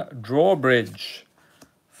Crashing Drawbridge,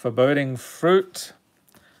 Foreboding Fruit,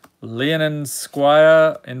 Leonin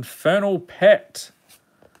Squire, Infernal Pet,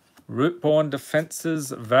 Rootborn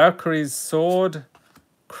Defenses, Valkyrie's Sword,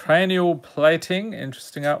 Cranial Plating,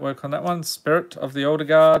 interesting artwork on that one, Spirit of the Older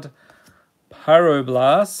Guard,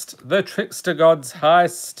 Pyroblast, The Trickster God's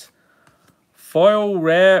Heist, Foil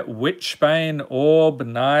Rare Witchbane Orb,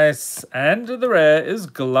 nice, and the rare is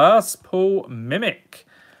Glasspool Mimic.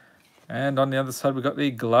 And on the other side, we've got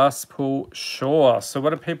the Glasspool Shore. So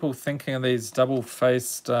what are people thinking of these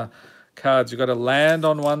double-faced cards? You've got a land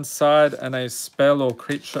on one side and a spell or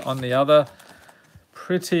creature on the other.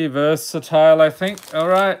 Pretty versatile, I think. All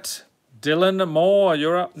right, Dylan Moore,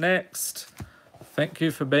 you're up next. Thank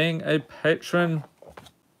you for being a patron.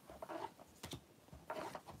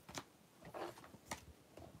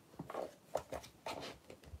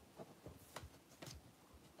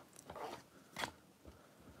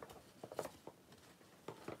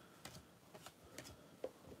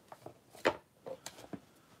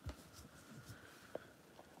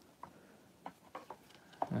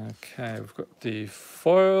 Okay, we've got the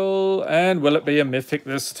foil, and will it be a mythic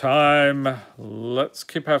this time? Let's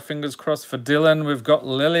keep our fingers crossed for Dylan. We've got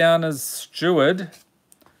Liliana's Steward.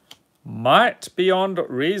 Might Beyond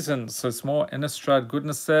Reason, so it's more Innistrad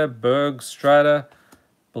goodness there. Berg Strider,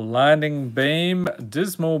 Blinding Beam,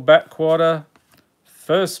 Dismal Backwater,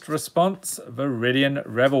 First Response, Viridian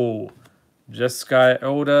Revel, Jeskai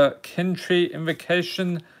Elder, Kintree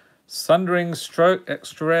Invocation, Sundering Stroke,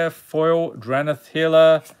 extra rare, foil, Drannith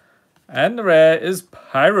Healer, and the rare is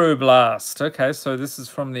Pyroblast. Okay, so this is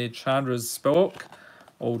from the Chandra's Spellbook,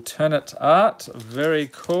 alternate art, very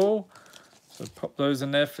cool. So pop those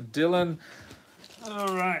in there for Dylan.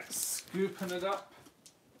 All right, scooping it up.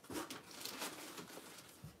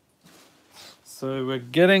 So we're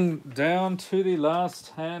getting down to the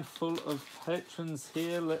last handful of patrons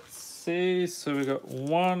here. Let's see. So we've got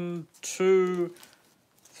 1, 2,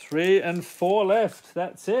 3, and 4 left.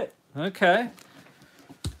 That's it. Okay.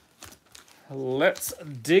 Let's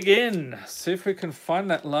dig in. See if we can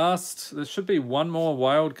find that last. There should be one more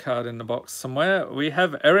wild card in the box somewhere. We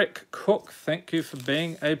have Eric Cook. Thank you for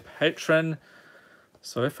being a patron.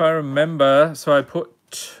 So if I remember, so I put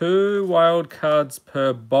 2 wild cards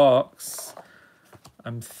per box.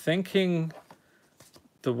 I'm thinking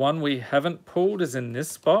the one we haven't pulled is in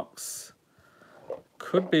this box.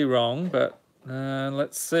 Could be wrong, but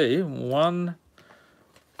let's see. 1,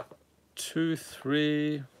 2,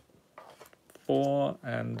 3, 4,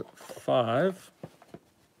 and 5.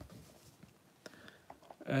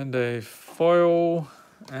 And a foil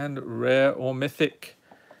and rare or mythic.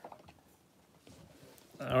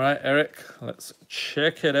 All right, Eric, let's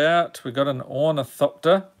check it out. We got an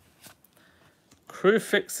Ornithopter.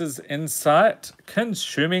 Crewfix's Insight,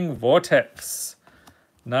 Consuming Vortex.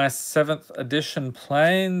 Nice 7th edition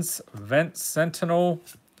Plains, Vent Sentinel.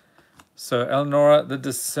 So Eleonora the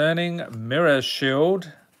Discerning, Mirror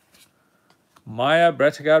Shield. Maya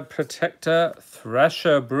Bretagard Protector,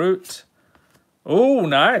 Thrasher Brute. Oh,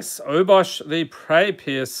 nice. Obosh the Prey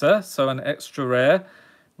Piercer, so an extra rare.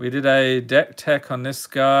 We did a deck tech on this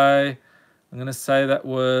guy. I'm going to say that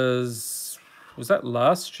was that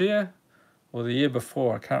last year? Or the year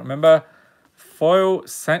before, I can't remember. Foil,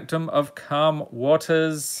 Sanctum of Calm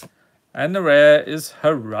Waters. And the rare is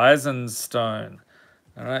Horizon Stone.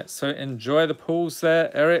 All right, so enjoy the pulls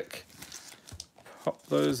there, Eric. Pop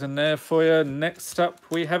those in there for you. Next up,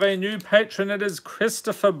 we have a new patron. It is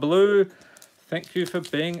Christopher Blue. Thank you for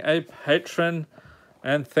being a patron.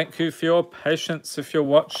 And thank you for your patience if you're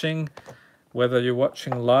watching, whether you're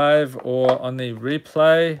watching live or on the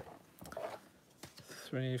replay.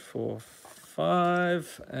 3, 4,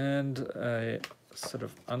 5, and a set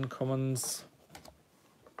of uncommons.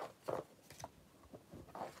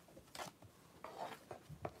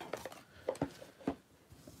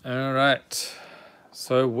 All right,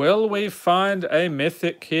 so will we find a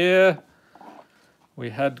mythic here? We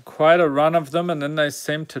had quite a run of them and then they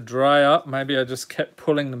seemed to dry up. Maybe I just kept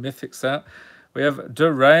pulling the mythics out. We have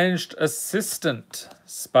Deranged Assistant,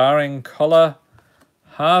 Sparring Collar,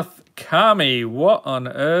 Hearth Kami. What on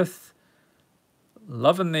earth?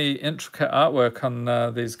 Loving the intricate artwork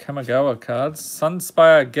on these Kamigawa cards.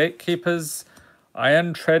 Sunspire Gatekeepers,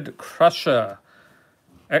 Iron Tread Crusher,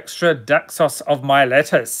 Extra Daxos of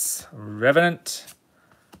Miletus, Revenant,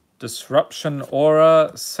 Disruption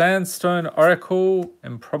Aura, Sandstone Oracle,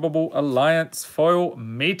 Improbable Alliance Foil,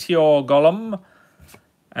 Meteor Golem,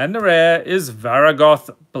 and the rare is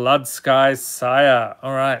Varagoth Bloodsky Sire.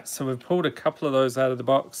 All right, so we've pulled a couple of those out of the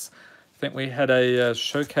box. I think we had a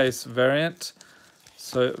showcase variant.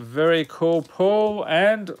 So very cool pull.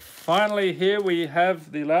 And finally here we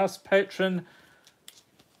have the last patron,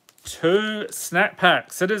 2 snack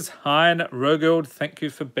packs. It is Hein Rogild. Thank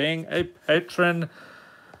you for being a patron.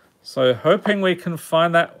 So hoping we can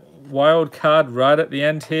find that wild card right at the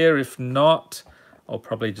end here. If not, I'll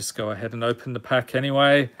probably just go ahead and open the pack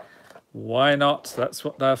anyway. Why not? That's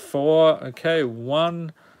what they're for. Okay,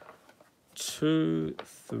 1, 2,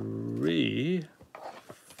 3,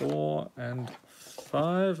 4, and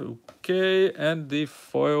 5. Okay, and the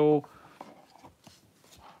foil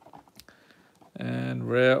and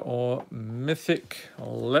rare or mythic.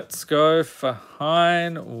 Let's go for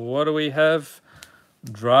Hein. What do we have?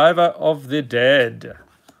 Driver of the Dead,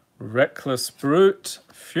 Reckless Brute,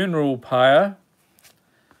 Funeral Pyre,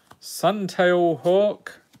 Suntail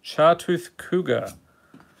Hawk, Chartooth Cougar,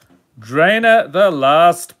 Drainer the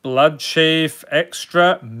Last Blood Chief,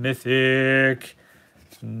 extra mythic.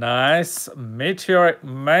 Nice. Meteoric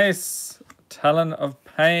Mace, Talon of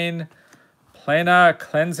Pain, Planar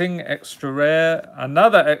Cleansing, extra rare,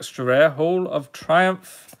 another extra rare, Hall of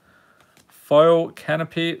Triumph, Foil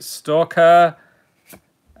Canopy Stalker,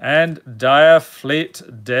 And Dire Fleet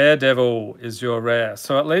Daredevil is your rare.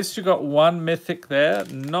 So at least you got one mythic there.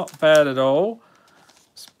 Not bad at all.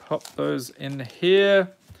 Let's pop those in here.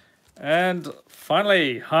 And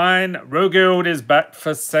finally, Hein Roguild is back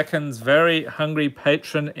for seconds. Very hungry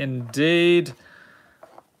patron indeed.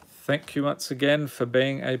 Thank you once again for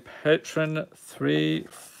being a patron. 3,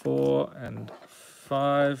 4, and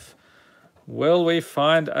 5. Will we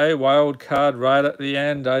find a wild card right at the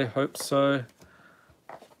end? I hope so.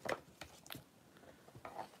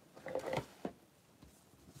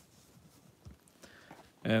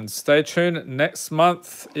 And stay tuned. Next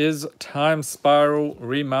month is Time Spiral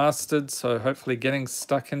Remastered. So hopefully getting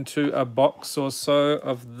stuck into a box or so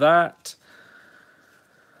of that.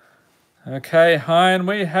 Okay, Hein,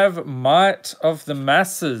 we have Might of the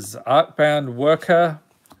Masses, Arcbound Worker,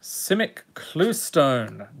 Simic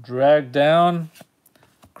Cluestone, Drag Down,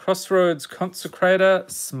 Crossroads Consecrator,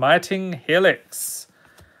 Smiting Helix.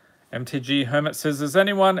 MTG Hermit says, is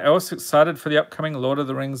anyone else excited for the upcoming Lord of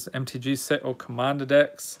the Rings MTG set or Commander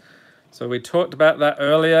decks? So we talked about that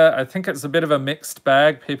earlier. I think it's a bit of a mixed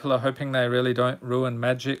bag. People are hoping they really don't ruin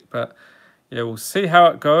Magic, but yeah, we'll see how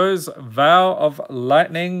it goes. Vow of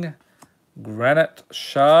Lightning, Granite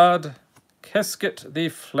Shard, Kesket the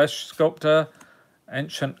Flesh Sculptor,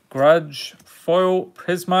 Ancient Grudge, Foil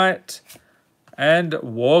Prismite, and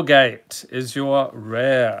Wargate is your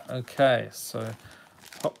rare. Okay, so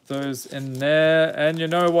pop those in there. And you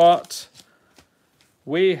know what?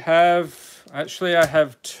 We have, actually I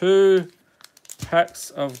have 2 packs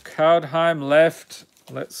of Kaldheim left.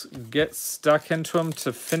 Let's get stuck into them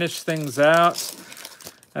to finish things out.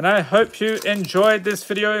 And I hope you enjoyed this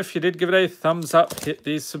video. If you did, give it a thumbs up, hit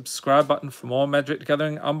the subscribe button for more Magic the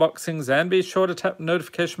Gathering unboxings, and be sure to tap the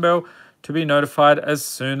notification bell to be notified as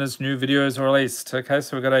soon as new videos are released. Okay,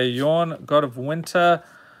 so we've got a Yorn, God of Winter.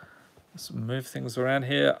 Let's move things around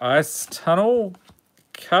here. Ice Tunnel,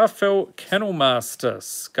 Carfell Kennelmaster,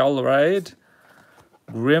 Skull Raid,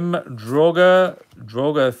 Grim Draugr,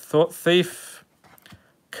 Draugr Thought Thief,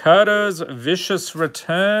 Carter's Vicious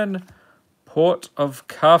Return, Port of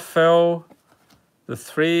Carfell, The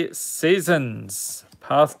 3 Seasons,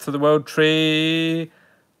 Path to the World Tree.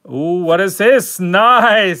 Ooh, what is this?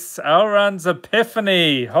 Nice! Elrond's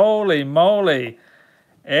Epiphany. Holy moly.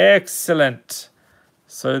 Excellent.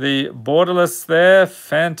 So the Borderless there,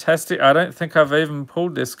 fantastic. I don't think I've even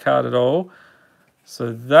pulled this card at all.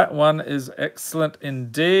 So that one is excellent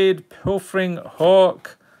indeed. Pilfering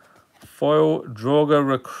Hawk, Foil Draugr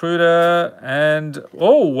Recruiter, and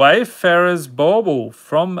oh, Wayfarer's Bauble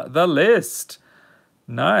from the list.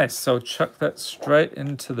 Nice. So chuck that straight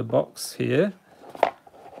into the box here.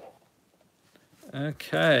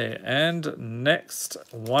 Okay, and next,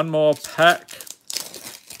 one more pack.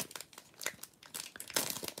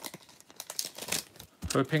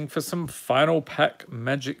 Hoping for some final pack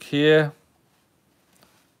magic here.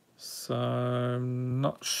 So I'm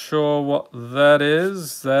not sure what that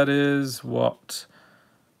is. That is what?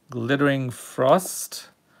 Glittering Frost,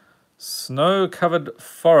 Snow-Covered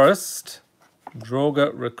Forest,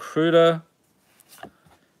 Draugr Recruiter,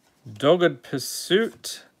 Dogged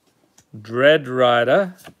Pursuit, Dread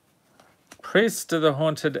Rider, Priest of the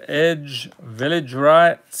Haunted Edge, Village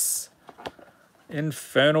Rites,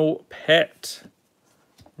 Infernal Pet,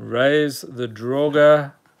 Raise the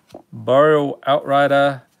Draugr, Boreal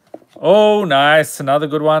Outrider. Oh, nice. Another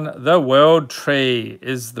good one. The World Tree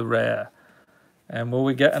is the rare. And will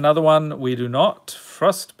we get another one? We do not.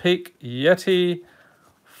 Frostpeak Yeti,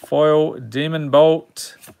 Foil Demon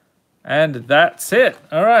Bolt. And that's it.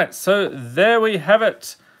 All right. So there we have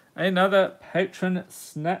it. Another Patron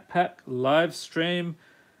Snap Pack live stream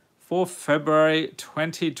for February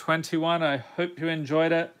 2021. I hope you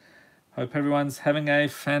enjoyed it. Hope everyone's having a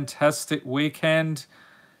fantastic weekend.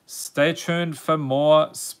 Stay tuned for more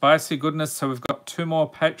spicy goodness. So we've got 2 more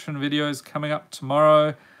Patron videos coming up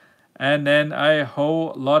tomorrow. And then a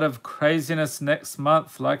whole lot of craziness next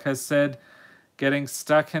month. Like I said, getting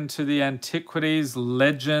stuck into the antiquities,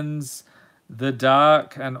 legends, the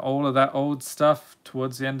dark, and all of that old stuff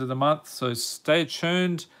towards the end of the month. So stay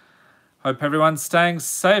tuned. Hope everyone's staying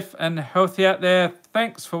safe and healthy out there.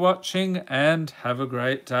 Thanks for watching and have a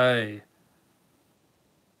great day.